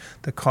back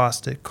the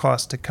cost it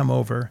costs to come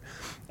over.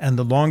 And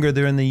the longer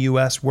they're in the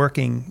U.S.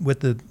 working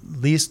with the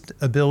least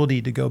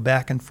ability to go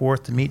back and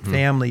forth to meet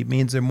family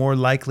means they're more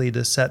likely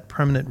to set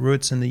permanent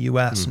roots in the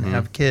U.S. and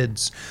have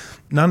kids.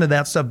 None of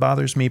that stuff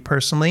bothers me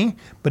personally,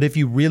 but if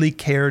you really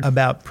cared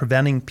about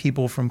preventing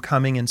people from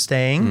coming and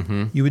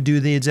staying, you would do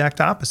the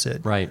exact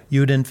opposite. Right.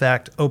 You would, in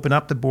fact, open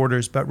up the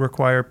borders but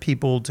require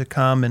people to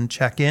come and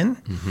check in,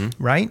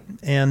 right?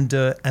 And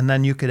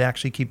then you could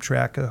actually keep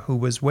track of who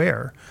was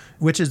where,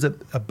 which is a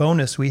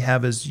bonus we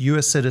have as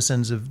U.S.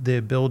 citizens of the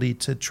ability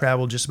to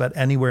travel just about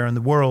anywhere in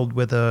the world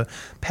with a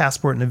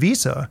passport and a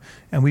visa.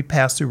 And we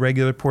pass through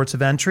regular ports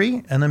of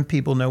entry, and then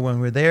people know when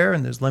we're there,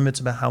 and there's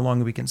limits about how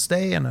long we can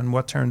stay and on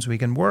what terms we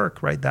can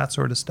work, right? That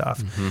sort of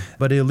stuff.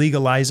 But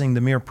illegalizing the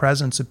mere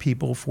presence of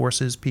people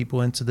forces people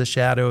into the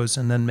shadows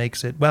and then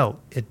makes it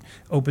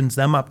opens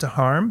them up to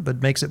harm,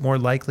 but makes it more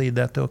likely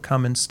that they'll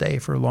come and stay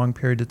for a long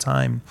period of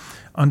time,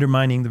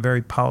 undermining the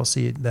very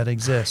policy that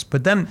exists.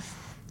 But then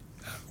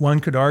one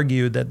could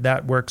argue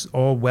that works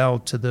all well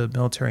to the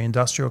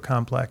military-industrial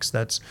complex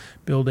that's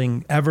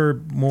building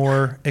ever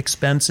more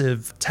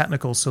expensive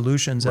technical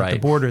solutions at the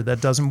border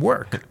that doesn't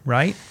work,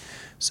 right?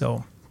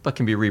 So, but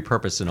can be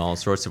repurposed in all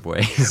sorts of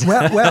ways.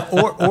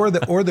 or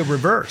the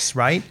reverse,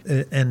 right?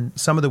 And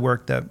some of the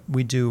work that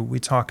we do, we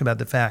talk about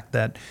the fact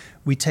that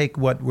we take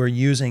what we're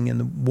using in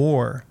the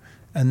war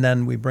and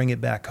then we bring it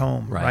back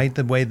home, right?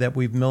 The way that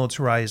we've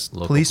militarized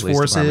police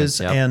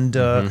forces and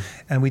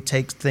we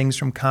take things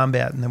from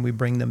combat and then we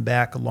bring them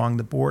back along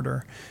the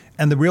border.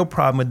 And the real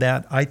problem with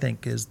that, I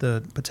think, is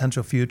the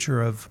potential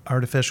future of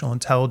artificial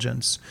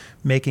intelligence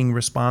making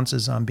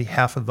responses on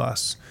behalf of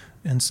us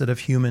instead of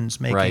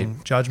humans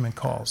making judgment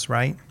calls,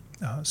 right?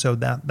 So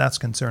that's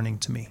concerning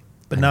to me.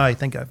 But now I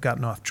think I've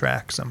gotten off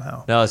track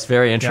somehow. No, it's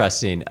very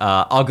interesting.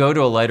 I'll go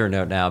to a lighter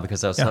note now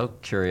because I was so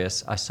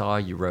curious. I saw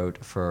you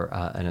wrote for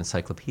an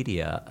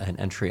encyclopedia an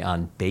entry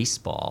on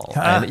baseball.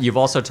 And you've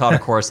also taught a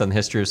course on the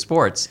history of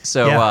sports.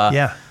 So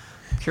I'm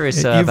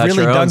curious about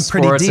really your own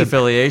sports deep.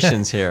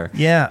 affiliations here.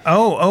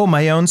 Oh,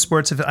 my own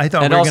sports. I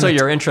thought and also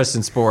your interest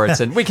in sports.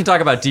 And we can talk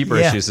about deeper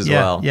issues as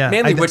well. Yeah.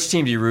 Mainly, which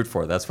team do you root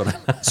for? That's what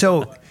I'm...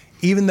 So...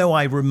 Even though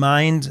I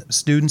remind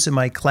students in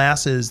my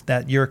classes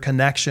that your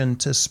connection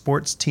to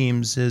sports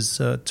teams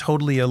is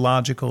totally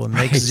illogical and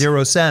makes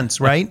zero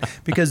sense, right?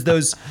 Because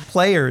those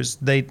players,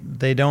 they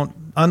don't,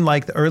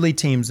 unlike the early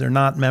teams, they're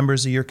not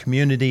members of your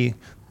community.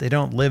 They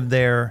don't live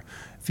there.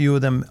 Few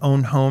of them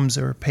own homes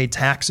or pay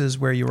taxes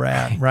where you're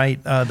at,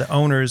 right? The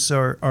owners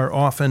are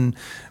often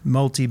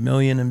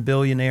multi-million and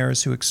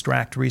billionaires who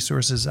extract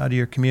resources out of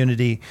your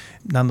community.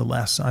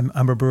 Nonetheless, I'm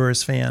a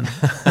Brewers fan,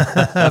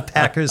 a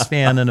Packers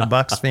fan, and a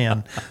Bucks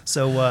fan.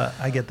 So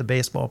I get the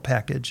baseball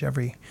package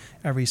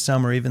every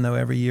summer, even though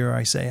every year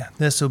I say,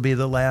 this will be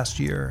the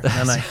last year.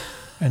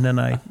 And then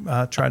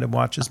I try to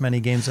watch as many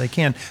games as I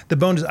can. The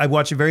bonus, I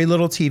watch very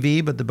little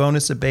TV, but the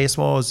bonus of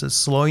baseball is a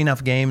slow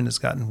enough game, and it's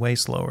gotten way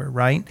slower,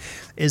 right?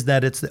 Is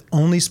that it's the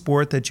only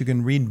sport that you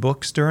can read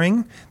books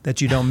during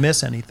that you don't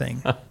miss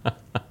anything.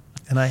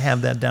 And I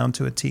have that down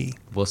to a T.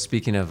 Well,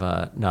 speaking of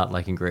not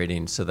liking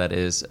grading, so that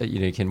is,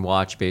 you can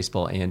watch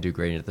baseball and do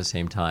grading at the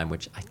same time,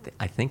 which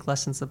I think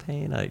lessens the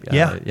pain.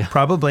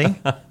 Probably.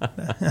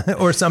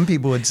 Or some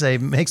people would say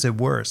makes it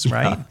worse,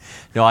 right?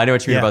 No, I know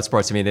what you mean about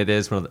sports. I mean, it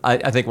is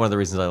I think one of the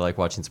reasons I like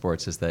watching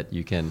sports is that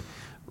you can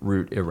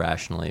root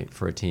irrationally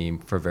for a team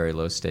for very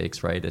low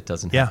stakes, right? It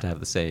doesn't have to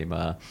have the same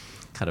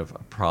kind kind of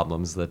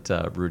problems that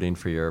rooting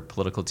for your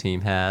political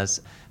team has.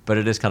 But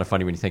it is kind of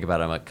funny when you think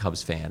about it. I'm a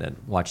Cubs fan, and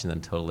watching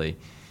them totally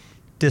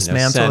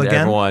dismantle send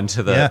again. Everyone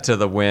to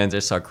the winds. I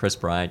saw Chris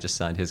Bryant just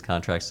signed his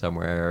contract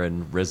somewhere,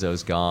 and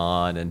Rizzo's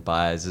gone, and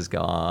Baez is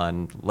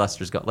gone,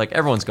 Lester's gone. Like,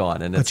 everyone's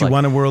gone, and But it's you like,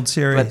 won a World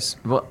Series.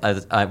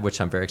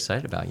 which I'm very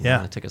excited about. You Yeah.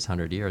 know, it took us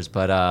 100 years,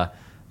 but.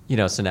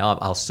 So now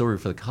I'll still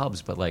root for the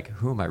Cubs, but like,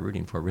 who am I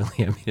rooting for, really?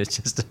 I mean, it's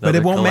just another But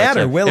it won't collection.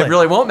 matter, will it? It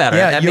really won't matter.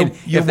 Yeah, I mean,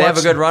 you'll if they have a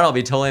watch- good run, I'll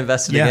be totally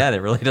invested Yeah. again. It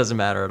really doesn't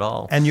matter at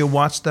all. And you'll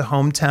watch the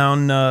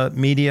hometown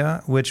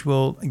media, which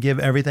will give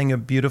everything a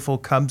beautiful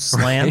Cubs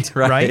slant,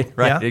 right?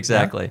 Right, Yeah,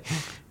 exactly. yeah.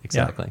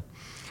 Exactly.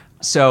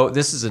 So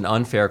this is an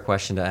unfair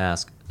question to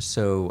ask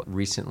so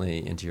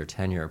recently into your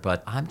tenure,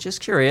 but I'm just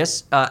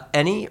curious,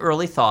 any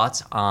early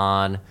thoughts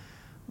on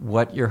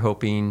what you're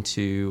hoping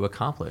to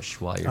accomplish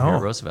while you're here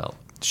at Roosevelt?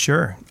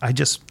 Sure. I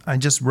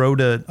just wrote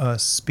a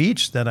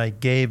speech that I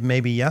gave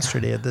maybe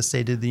yesterday at the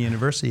State of the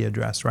University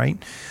address, right?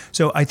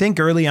 So I think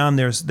early on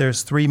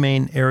there's three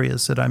main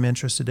areas that I'm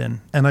interested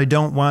in. And I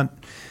don't want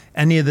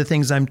any of the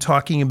things I'm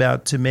talking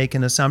about to make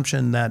an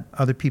assumption that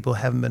other people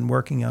haven't been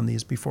working on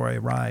these before I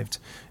arrived,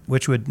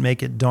 which would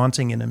make it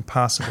daunting and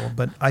impossible.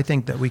 But I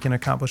think that we can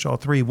accomplish all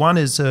three. One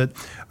is a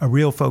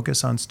real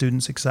focus on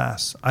student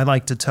success. I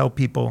like to tell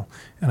people,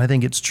 and I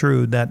think it's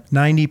true, that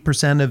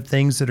 90% of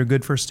things that are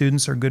good for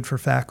students are good for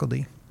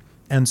faculty.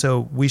 And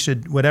so we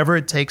should, whatever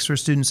it takes for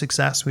student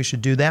success, we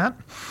should do that.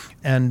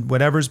 And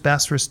whatever's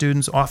best for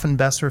students, often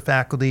best for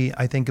faculty.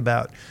 I think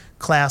about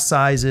class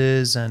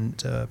sizes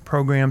and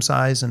program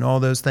size and all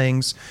those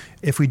things.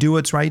 If we do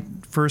what's right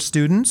for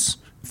students,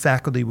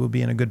 faculty will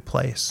be in a good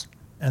place.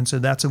 And so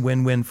that's a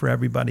win-win for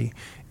everybody.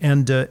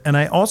 And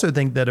I also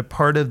think that a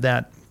part of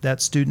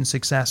that student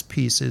success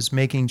piece is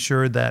making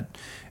sure that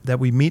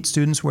we meet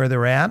students where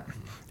they're at.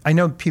 I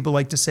know people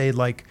like to say,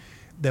 like,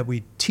 that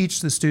we teach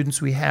the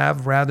students we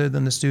have rather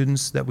than the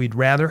students that we'd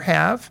rather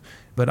have.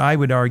 But I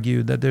would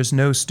argue that there's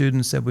no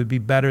students that would be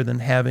better than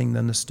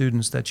the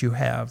students that you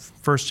have.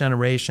 First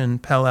generation,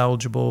 Pell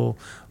eligible,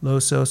 low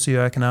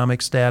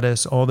socioeconomic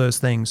status, all those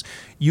things.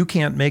 You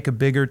can't make a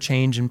bigger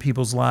change in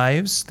people's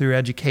lives through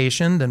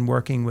education than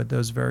working with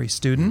those very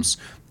students.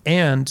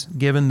 And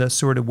given the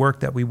sort of work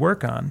that we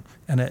work on,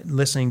 and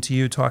listening to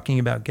you talking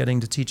about getting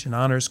to teach an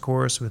honors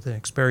course with an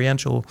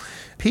experiential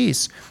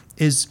piece,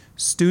 is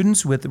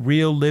students with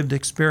real lived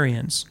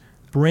experience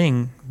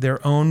bring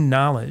their own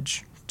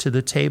knowledge to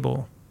the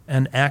table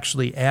and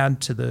actually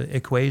add to the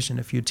equation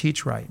if you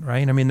teach right?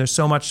 I mean, there's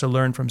so much to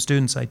learn from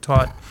students. I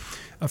taught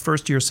a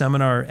first-year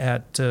seminar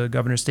at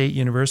Governor State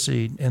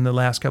University in the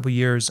last couple of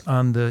years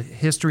on the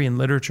history and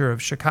literature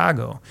of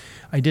Chicago.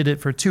 I did it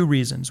for two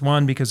reasons.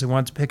 One, because I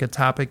wanted to pick a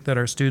topic that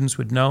our students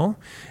would know,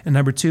 and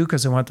number two,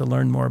 because I wanted to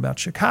learn more about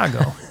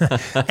Chicago.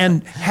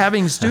 And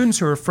having students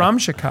who are from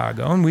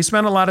Chicago, and we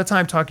spent a lot of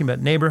time talking about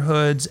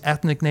neighborhoods,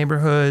 ethnic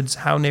neighborhoods,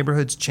 how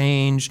neighborhoods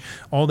change,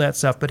 all that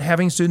stuff, but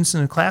having students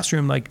in the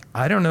classroom, like,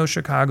 I don't know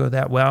Chicago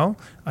that well.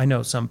 I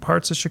know some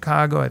parts of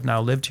Chicago. I've now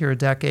lived here a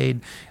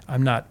decade.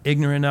 I'm not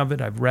ignorant of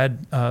it. I've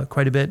read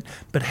quite a bit.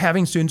 But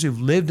having students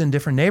who've lived in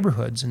different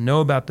neighborhoods and know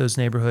about those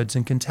neighborhoods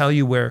and can tell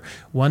you where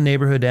one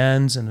neighborhood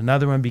ends and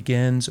another one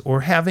begins,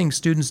 or having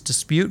students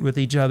dispute with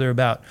each other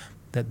about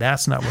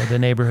that's not where the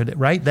neighborhood,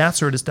 right? That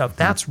sort of stuff.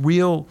 That's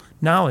real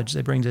knowledge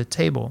they bring to the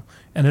table.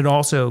 And it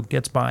also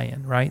gets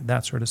buy-in, right?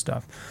 That sort of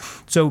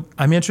stuff. So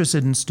I'm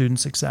interested in student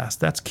success.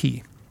 That's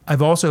key.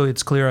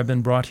 It's clear I've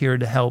been brought here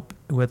to help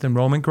with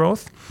enrollment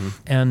growth.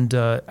 And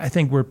I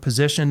think we're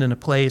positioned in a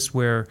place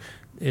where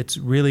it's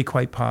really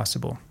quite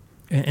possible.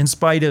 In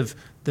spite of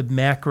the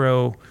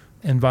macro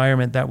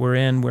environment that we're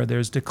in, where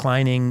there's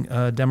declining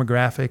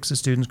demographics of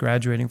students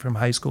graduating from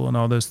high school and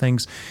all those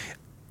things,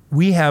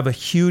 we have a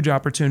huge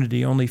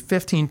opportunity. Only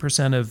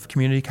 15% of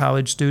community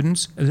college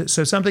students,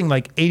 so something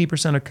like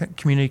 80% of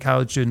community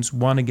college students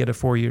want to get a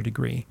 4-year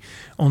degree.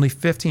 Only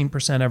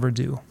 15% ever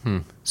do.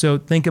 So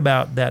think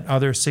about that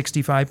other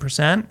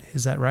 65%.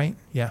 Is that right?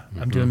 Yeah,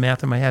 I'm doing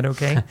math in my head,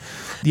 okay?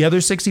 The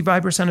other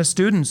 65% of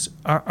students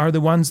are the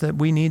ones that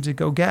we need to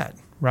go get,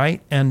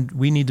 right? And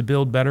we need to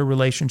build better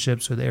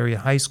relationships with area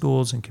high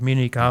schools and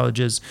community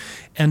colleges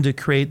and to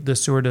create the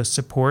sort of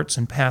supports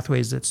and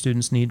pathways that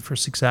students need for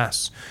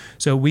success.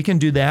 So we can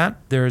do that.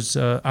 There's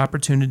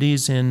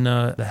opportunities in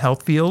the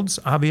health fields,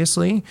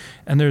 obviously,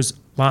 and there's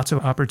lots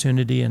of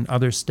opportunity in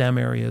other STEM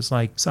areas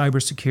like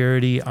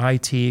cybersecurity,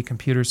 IT,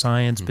 computer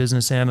science,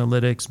 business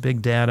analytics,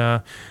 big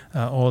data,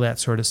 all that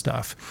sort of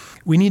stuff.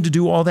 We need to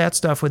do all that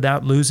stuff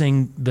without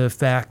losing the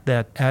fact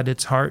that at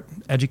its heart,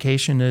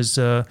 education is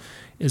a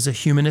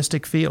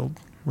humanistic field,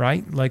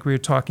 right? Like we were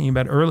talking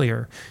about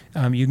earlier.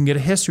 You can get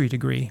a history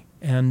degree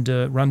and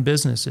run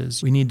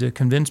businesses. We need to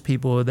convince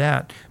people of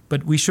that.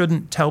 But we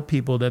shouldn't tell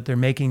people that they're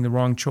making the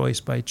wrong choice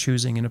by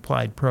choosing an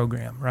applied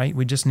program, right?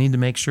 We just need to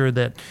make sure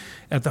that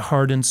at the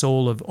heart and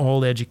soul of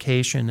all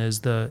education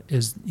is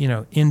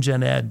in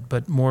gen ed,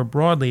 but more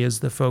broadly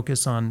is the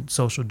focus on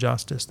social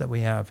justice that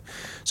we have.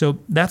 So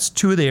that's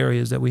two of the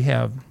areas that we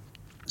have.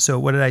 So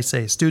what did I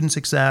say? Student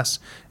success,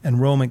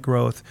 enrollment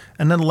growth.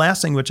 And then the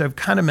last thing, which I've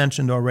kind of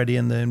mentioned already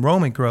in the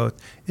enrollment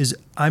growth, is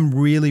I'm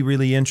really,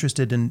 really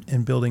interested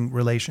in building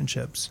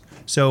relationships.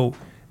 So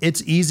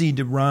it's easy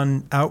to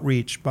run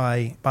outreach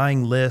by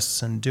buying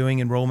lists and doing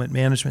enrollment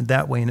management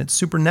that way, and it's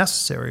super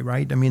necessary,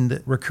 right? I mean,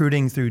 the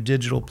recruiting through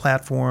digital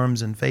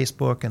platforms and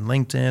Facebook and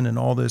LinkedIn and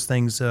all those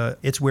things,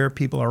 it's where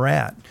people are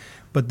at.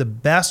 But the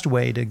best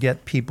way to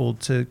get people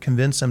to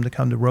convince them to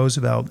come to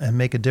Roosevelt and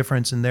make a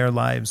difference in their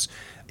lives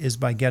is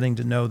by getting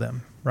to know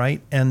them, right?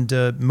 And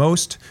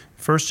most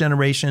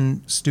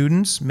first-generation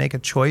students make a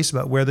choice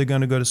about where they're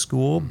going to go to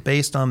school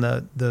based on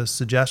the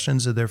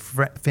suggestions of their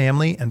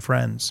family and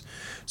friends.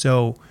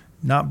 So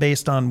not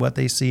based on what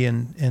they see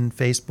in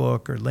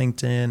Facebook or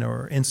LinkedIn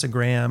or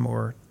Instagram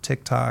or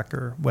TikTok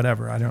or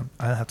whatever.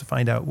 I have to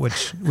find out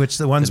which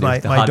the ones my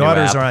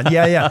daughters are on.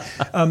 Yeah.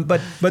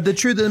 But the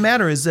truth of the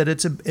matter is that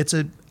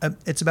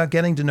it's about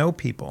getting to know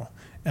people,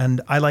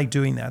 and I like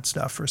doing that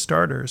stuff for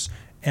starters.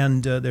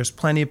 And there's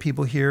plenty of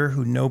people here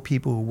who know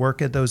people who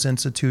work at those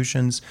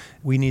institutions.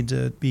 We need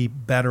to be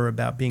better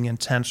about being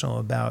intentional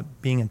about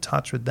being in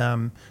touch with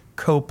them,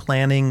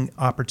 co-planning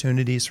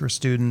opportunities for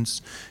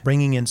students,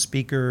 bringing in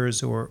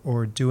speakers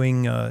or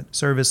doing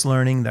service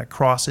learning that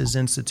crosses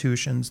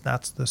institutions.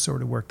 That's the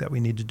sort of work that we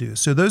need to do.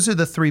 So those are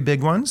the three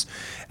big ones.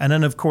 And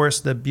then, of course,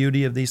 the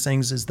beauty of these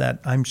things is that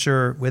I'm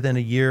sure within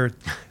a year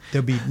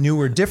there'll be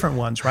newer, different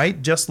ones, right?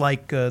 Just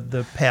like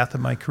the path of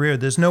my career.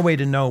 There's no way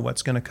to know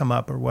what's going to come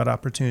up or what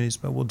opportunities,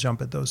 but we'll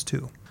jump at those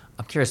too.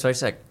 I'm curious, so I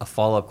just had a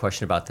follow-up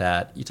question about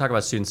that. You talk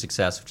about student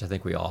success, which I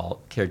think we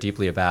all care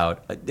deeply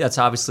about. That's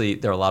obviously,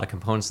 there are a lot of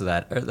components to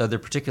that. Are there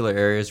particular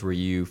areas where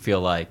you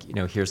feel like,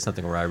 here's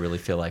something where I really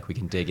feel like we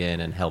can dig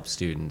in and help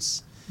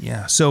students?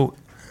 Yeah, so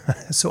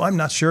I'm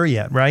not sure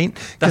yet, right?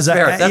 That's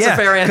fair. That's a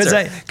fair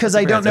answer. Because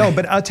I don't know,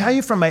 but I'll tell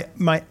you from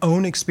my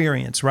own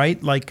experience,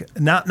 right? Like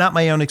not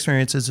my own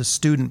experience as a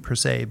student per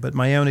se, but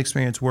my own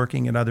experience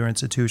working at other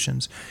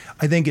institutions.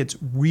 I think it's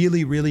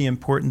really, really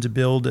important to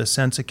build a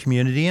sense of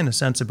community and a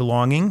sense of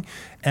belonging.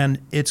 And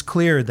it's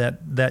clear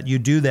that you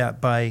do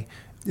that by,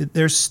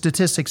 there's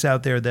statistics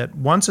out there that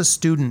once a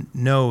student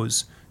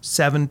knows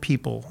 7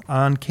 people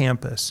on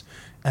campus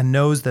and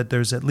knows that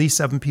there's at least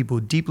 7 people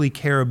who deeply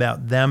care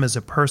about them as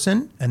a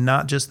person and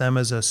not just them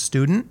as a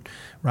student,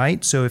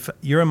 right? So if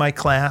you're in my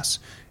class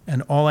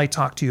and all I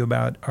talk to you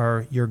about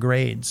are your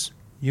grades,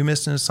 you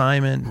missed an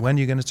assignment, when are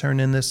you going to turn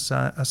in this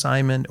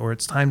assignment, or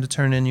it's time to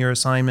turn in your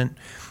assignment,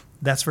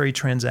 that's very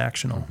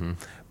transactional. Mm-hmm.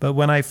 But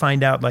when I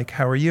find out, like,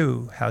 how are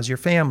you? How's your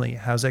family?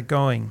 How's that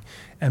going?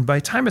 And by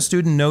the time a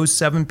student knows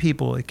 7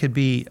 people, it could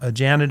be a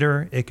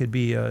janitor, it could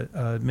be a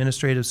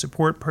administrative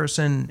support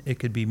person, it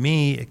could be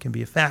me, it can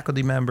be a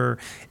faculty member,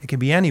 it could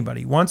be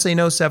anybody. Once they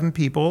know 7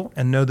 people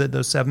and know that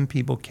those 7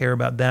 people care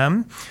about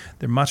them,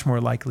 they're much more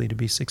likely to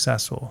be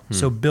successful.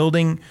 So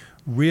building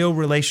real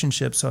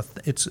relationships,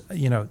 it's,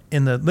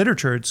 in the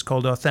literature, it's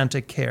called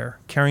authentic care,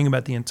 caring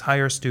about the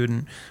entire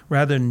student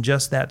rather than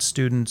just that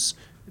student's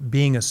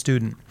being a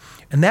student.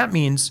 And that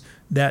means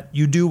that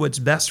you do what's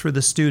best for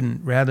the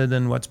student rather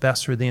than what's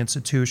best for the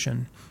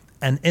institution.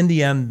 And in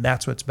the end,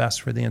 that's what's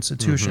best for the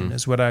institution,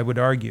 is what I would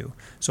argue.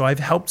 So I've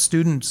helped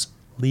students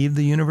leave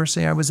the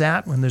university I was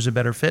at when there's a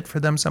better fit for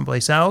them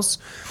someplace else.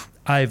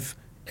 I've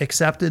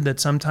accepted that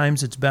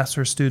sometimes it's best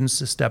for students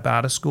to step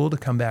out of school to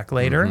come back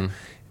later.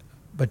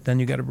 But then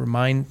you got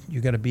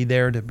to be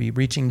there to be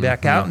reaching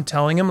back out and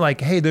telling them,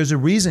 like, hey, there's a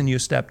reason you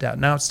stepped out.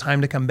 Now it's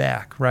time to come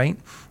back, right?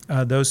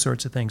 Those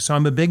sorts of things. So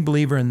I'm a big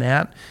believer in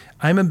that.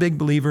 I'm a big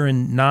believer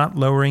in not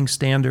lowering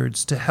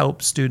standards to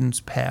help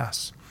students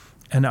pass.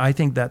 And I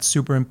think that's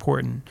super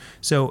important.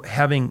 So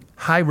having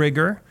high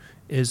rigor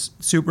is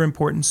super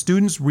important.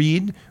 Students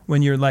read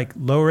when you're like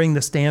lowering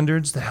the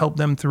standards to help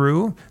them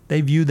through.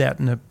 They view that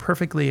in a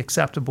perfectly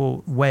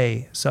acceptable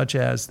way, such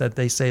as that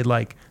they say,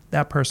 like,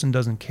 that person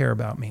doesn't care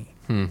about me.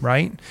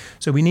 Right?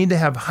 So we need to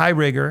have high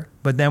rigor,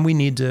 but then we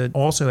need to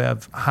also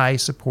have high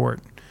support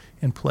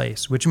in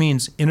place, which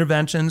means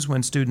interventions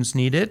when students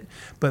need it,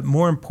 but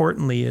more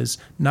importantly is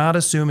not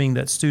assuming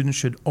that students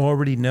should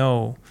already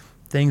know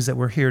things that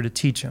we're here to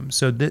teach them.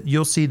 So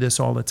you'll see this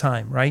all the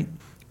time, right?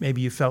 Maybe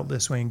you felt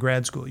this way in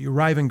grad school. You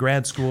arrive in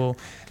grad school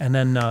and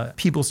then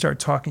people start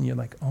talking, you're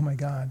like, oh my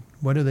God,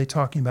 what are they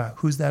talking about?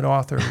 Who's that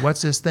author?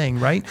 What's this thing,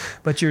 right?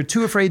 But you're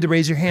too afraid to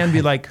raise your hand and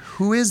be like,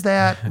 who is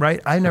that,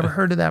 right? I've never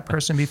heard of that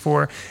person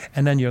before.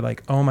 And then you're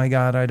like, oh my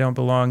God, I don't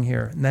belong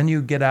here. And then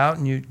you get out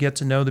and you get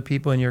to know the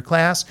people in your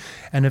class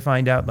and to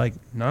find out, like,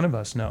 none of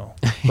us know,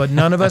 but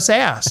none of us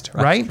asked,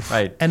 right?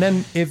 Right. And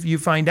then if you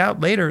find out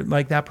later,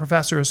 like, that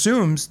professor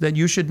assumes that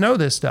you should know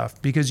this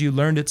stuff because you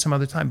learned it some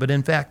other time, but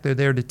in fact, they're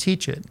there to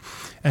teach it.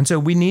 And so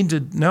we need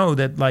to know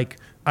that, like,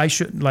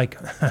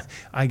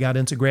 I got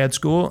into grad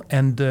school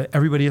and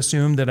everybody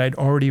assumed that I'd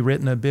already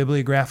written a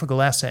bibliographical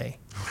essay.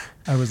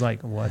 I was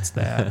like, what's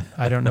that?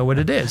 I don't know what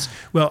it is.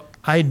 Well,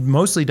 I'd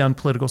mostly done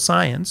political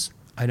science.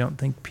 I don't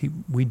think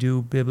we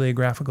do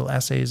bibliographical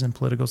essays in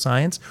political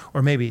science,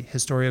 or maybe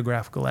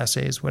historiographical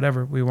essays,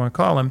 whatever we want to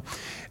call them.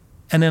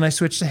 And then I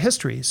switched to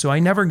history. So I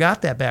never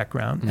got that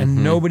background,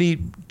 and nobody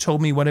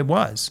told me what it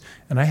was.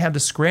 And I had to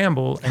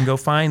scramble and go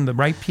find the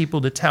right people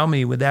to tell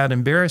me without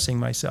embarrassing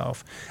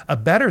myself. A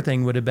better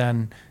thing would have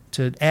been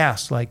to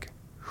ask, like,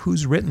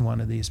 who's written one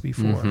of these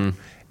before?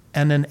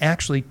 And then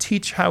actually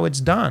teach how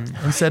it's done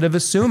instead of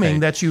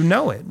assuming that you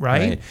know it,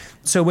 right?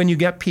 So when you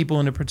get people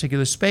in a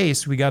particular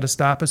space, we got to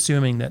stop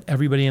assuming that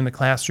everybody in the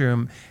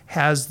classroom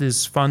has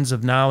these funds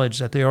of knowledge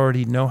that they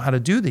already know how to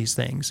do these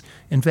things.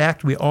 In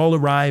fact, we all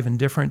arrive in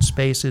different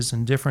spaces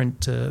and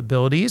different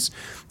abilities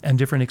and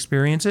different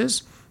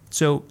experiences.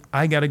 So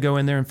I got to go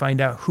in there and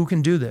find out who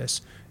can do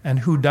this and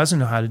who doesn't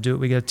know how to do it.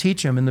 We got to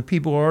teach them, and the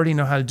people who already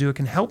know how to do it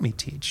can help me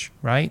teach,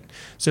 right?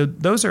 So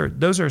those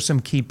are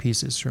some key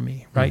pieces for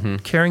me,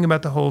 right? Caring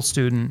about the whole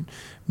student,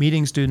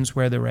 meeting students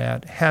where they're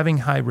at, having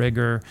high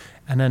rigor,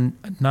 and then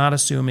not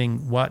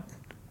assuming what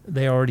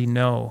they already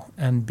know,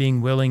 and being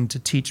willing to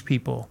teach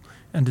people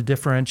and to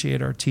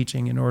differentiate our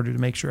teaching in order to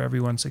make sure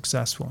everyone's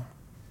successful.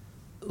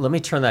 Let me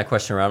turn that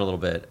question around a little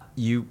bit.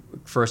 You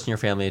first in your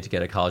family to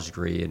get a college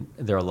degree, and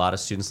there are a lot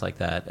of students like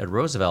that at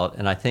Roosevelt,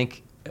 and I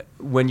think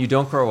when you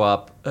don't grow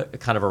up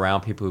kind of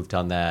around people who've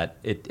done that,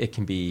 it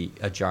can be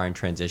a jarring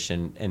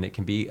transition, and it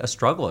can be a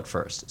struggle at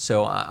first.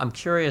 So I'm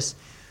curious,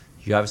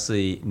 you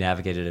obviously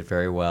navigated it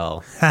very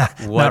well.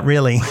 Not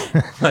really.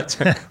 We're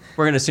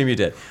going to assume you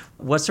did.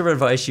 What sort of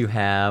advice you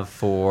have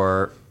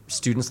for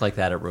students like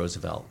that at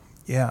Roosevelt?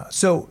 Yeah,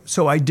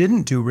 so I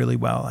didn't do really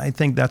well. I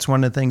think that's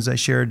one of the things I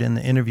shared in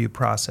the interview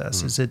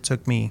process, is it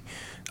took me,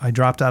 I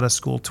dropped out of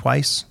school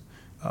twice.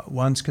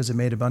 Once because I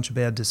made a bunch of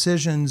bad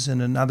decisions,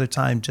 and another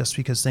time just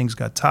because things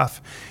got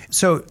tough.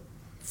 So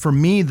for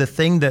me, the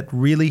thing that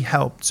really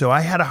helped, so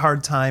I had a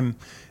hard time.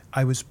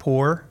 I was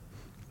poor.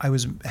 I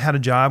had a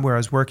job where I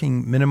was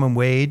working minimum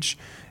wage.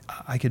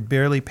 I could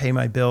barely pay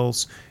my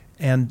bills,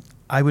 and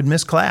I would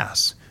miss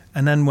class.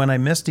 And then when I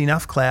missed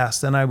enough class,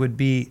 then I would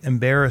be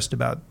embarrassed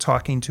about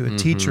talking to a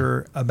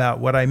teacher about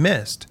what I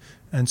missed.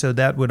 And so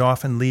that would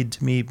often lead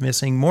to me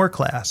missing more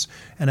class.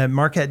 And at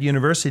Marquette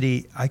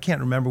University, I can't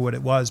remember what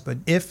it was, but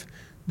if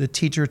the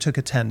teacher took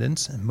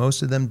attendance, and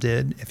most of them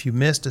did, if you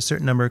missed a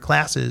certain number of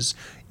classes,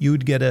 you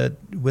would get a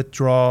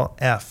withdrawal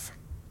F,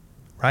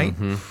 right?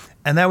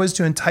 And that was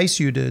to entice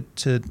you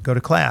to go to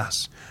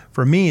class.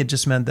 For me, it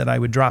just meant that I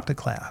would drop the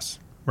class,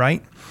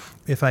 right?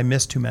 If I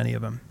missed too many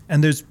of them.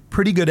 And there's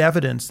pretty good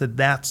evidence that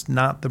that's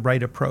not the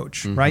right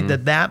approach, right?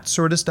 That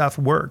sort of stuff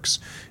works.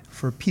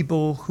 For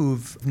people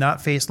who've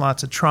not faced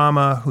lots of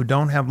trauma, who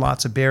don't have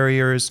lots of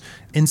barriers,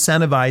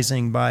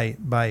 incentivizing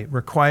by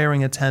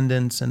requiring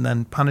attendance and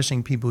then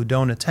punishing people who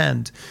don't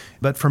attend.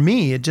 But for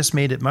me, it just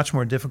made it much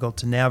more difficult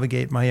to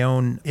navigate my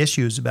own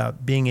issues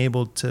about being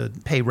able to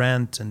pay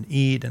rent and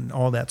eat and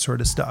all that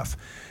sort of stuff.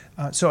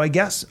 So I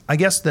guess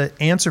the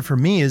answer for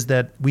me is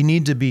that we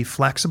need to be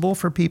flexible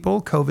for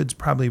people. COVID's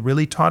probably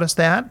really taught us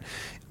that.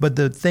 But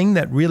the thing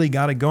that really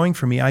got it going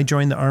for me, I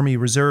joined the Army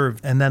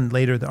Reserve and then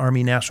later the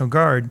Army National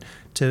Guard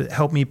to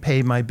help me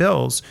pay my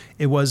bills.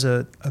 It was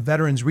a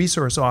veterans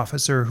resource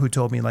officer who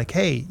told me, like,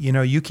 hey,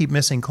 you keep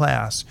missing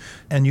class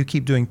and you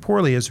keep doing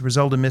poorly as a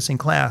result of missing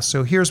class.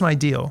 So here's my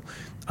deal.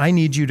 I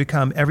need you to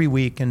come every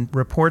week and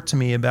report to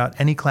me about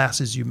any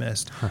classes you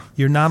missed.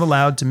 You're not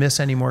allowed to miss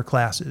any more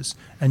classes.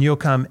 And you'll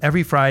come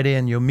every Friday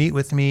and you'll meet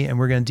with me and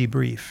we're going to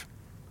debrief.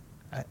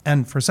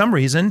 And for some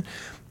reason,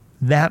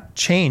 that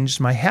changed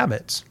my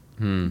habits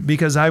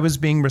because I was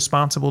being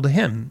responsible to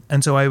him.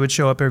 And so I would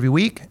show up every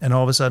week and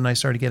all of a sudden I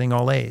started getting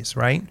all A's,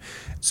 right?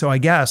 So I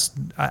guess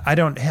I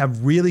don't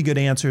have really good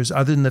answers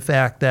other than the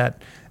fact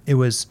that it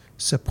was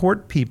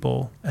support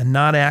people and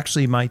not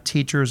actually my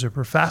teachers or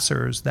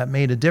professors that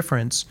made a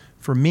difference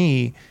for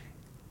me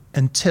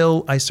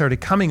until I started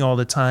coming all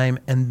the time.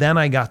 And then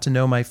I got to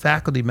know my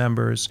faculty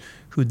members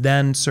who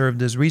then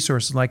served as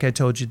resources. Like I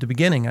told you at the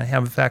beginning, I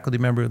have a faculty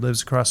member who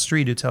lives across the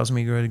street who tells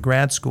me to go to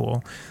grad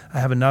school. I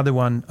have another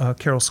one,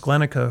 Carol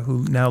Sklenica,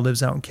 who now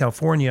lives out in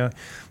California,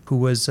 who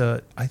was,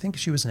 I think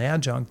she was an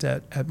adjunct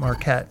at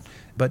Marquette,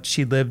 but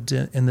she lived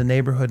in the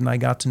neighborhood and I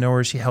got to know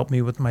her. She helped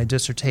me with my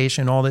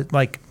dissertation, all that,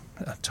 like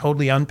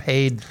totally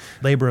unpaid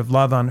labor of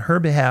love on her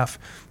behalf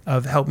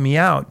of helping me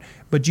out.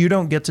 But you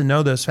don't get to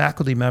know those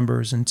faculty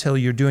members until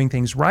you're doing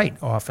things right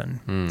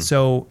often.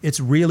 So it's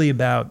really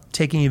about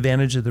taking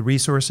advantage of the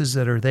resources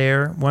that are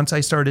there. Once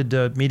I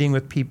started meeting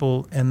with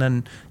people and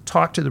then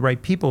talk to the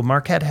right people,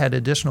 Marquette had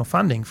additional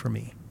funding for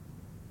me.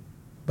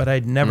 But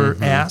I'd never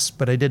asked,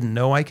 but I didn't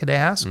know I could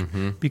ask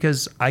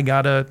because I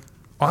got an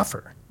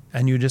offer.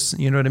 And you just,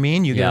 you know what I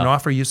mean? You get an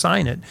offer, you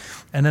sign it.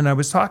 And then I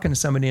was talking to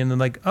somebody and they're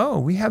like, oh,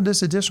 we have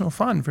this additional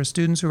fund for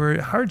students who are at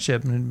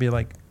hardship. And it'd be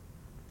like,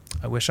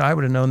 I wish I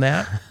would have known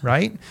that,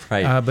 right?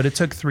 Right. But it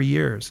took 3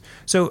 years.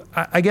 So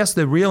I guess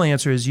the real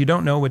answer is you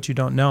don't know what you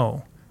don't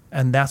know.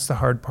 And that's the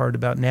hard part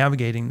about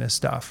navigating this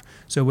stuff.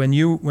 So when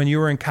you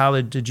were in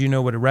college, did you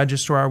know what a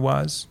registrar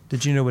was?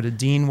 Did you know what a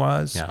dean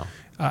was? No.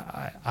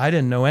 I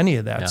didn't know any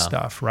of that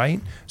stuff,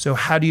 right? So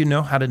how do you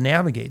know how to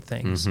navigate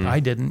things? I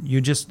didn't.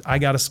 I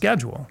got a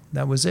schedule.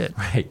 That was it.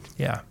 Right.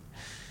 Yeah.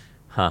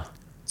 Huh.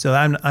 So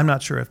I'm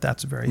not sure if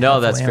that's a very No,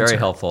 helpful that's answer. very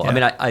helpful. Yeah. I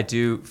mean, I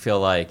do feel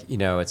like,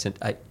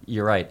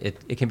 you're right.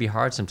 It can be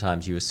hard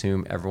sometimes. You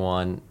assume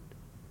everyone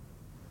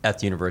at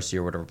the university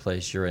or whatever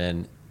place you're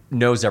in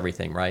knows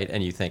everything, right?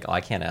 And you think, oh,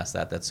 I can't ask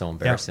that. That's so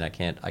embarrassing.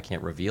 Yeah. I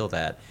can't reveal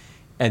that.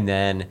 And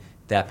then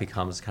that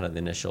becomes kind of the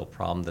initial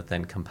problem that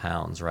then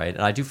compounds, right?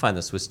 And I do find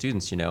this with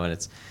students, and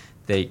it's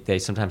they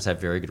sometimes have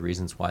very good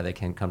reasons why they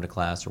can't come to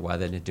class or why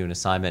they didn't do an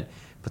assignment,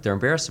 but they're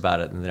embarrassed about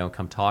it and they don't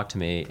come talk to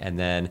me. And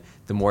then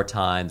the more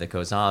time that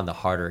goes on, the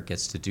harder it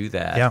gets to do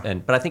that. Yeah.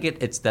 But I think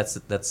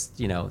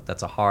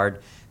that's a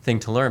hard thing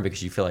to learn,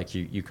 because you feel like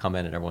you come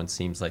in and everyone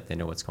seems like they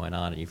know what's going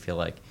on, and you feel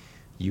like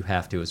you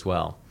have to as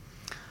well.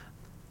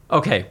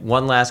 Okay,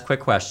 one last quick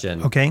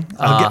question. Okay,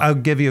 I'll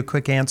give you a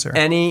quick answer.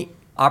 Any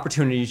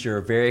opportunities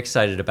you're very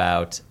excited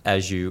about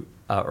as you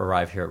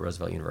arrive here at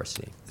Roosevelt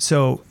University?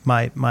 So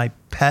my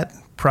pet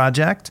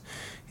project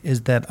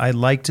is that I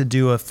like to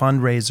do a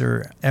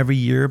fundraiser every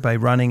year by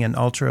running an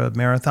ultra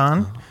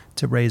marathon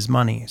to raise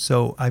money.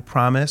 So I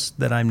promise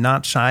that I'm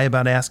not shy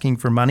about asking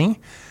for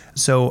money.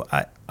 So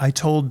I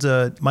told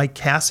Mike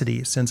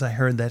Cassidy, since I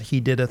heard that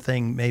he did a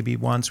thing maybe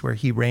once where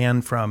he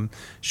ran from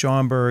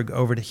Schaumburg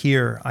over to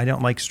here. I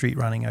don't like street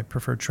running. I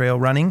prefer trail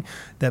running.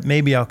 That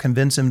maybe I'll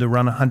convince him to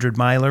run a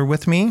 100-miler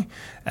with me,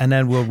 and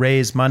then we'll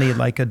raise money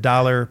like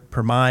 $1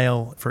 per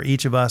mile for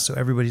each of us. So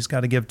everybody's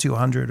got to give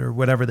 $200 or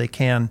whatever they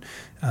can.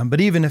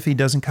 But even if he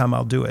doesn't come,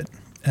 I'll do it.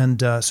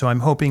 And so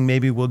I'm hoping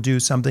maybe we'll do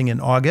something in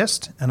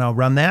August, and I'll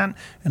run that,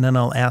 and then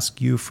I'll ask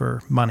you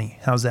for money.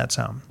 How's that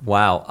sound?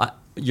 Wow.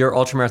 Your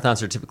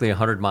ultramarathons are typically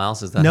 100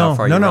 miles? Is that how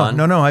far you run?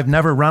 No. I've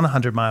never run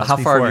 100 miles How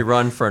before. far have you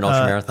run for an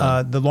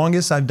ultramarathon? The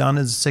longest I've done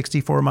is a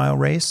 64-mile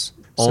race.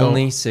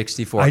 Only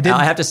 64.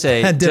 I have to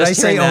say... Did I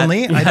say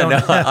only? I don't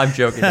know. I'm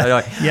joking.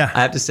 Yeah.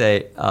 I have to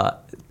say,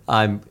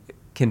 I'm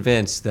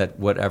convinced that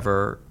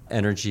whatever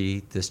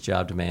energy this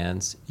job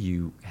demands,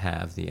 you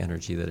have the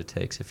energy that it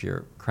takes if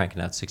you're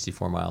cranking out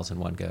 64 miles in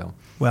one go.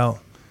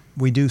 Well,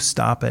 we do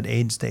stop at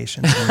aid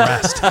stations and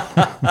rest.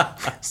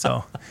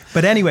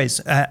 But anyways,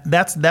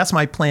 that's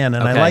my plan.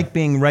 And Okay. I like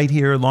being right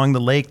here along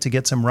the lake to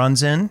get some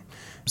runs in.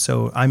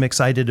 So I'm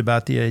excited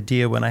about the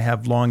idea when I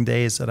have long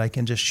days that I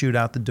can just shoot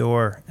out the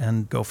door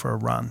and go for a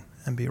run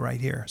and be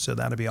right here. So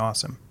that'd be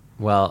awesome.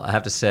 Well, I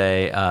have to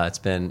say, it's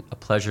been a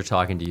pleasure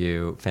talking to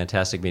you.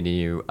 Fantastic meeting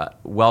you.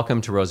 Welcome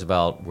to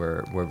Roosevelt.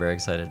 We're very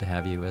excited to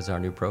have you as our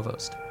new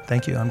provost.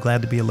 Thank you. I'm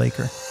glad to be a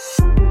Laker.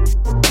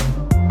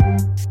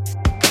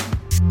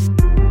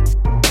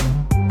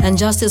 And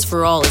Justice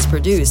for All is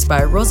produced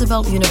by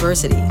Roosevelt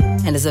University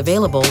and is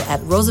available at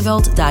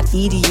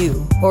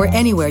roosevelt.edu or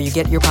anywhere you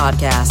get your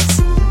podcasts.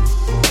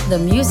 The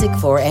music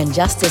for And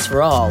Justice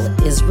for All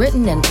is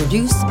written and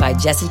produced by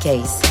Jesse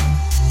Case.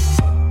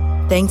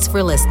 Thanks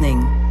for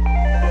listening.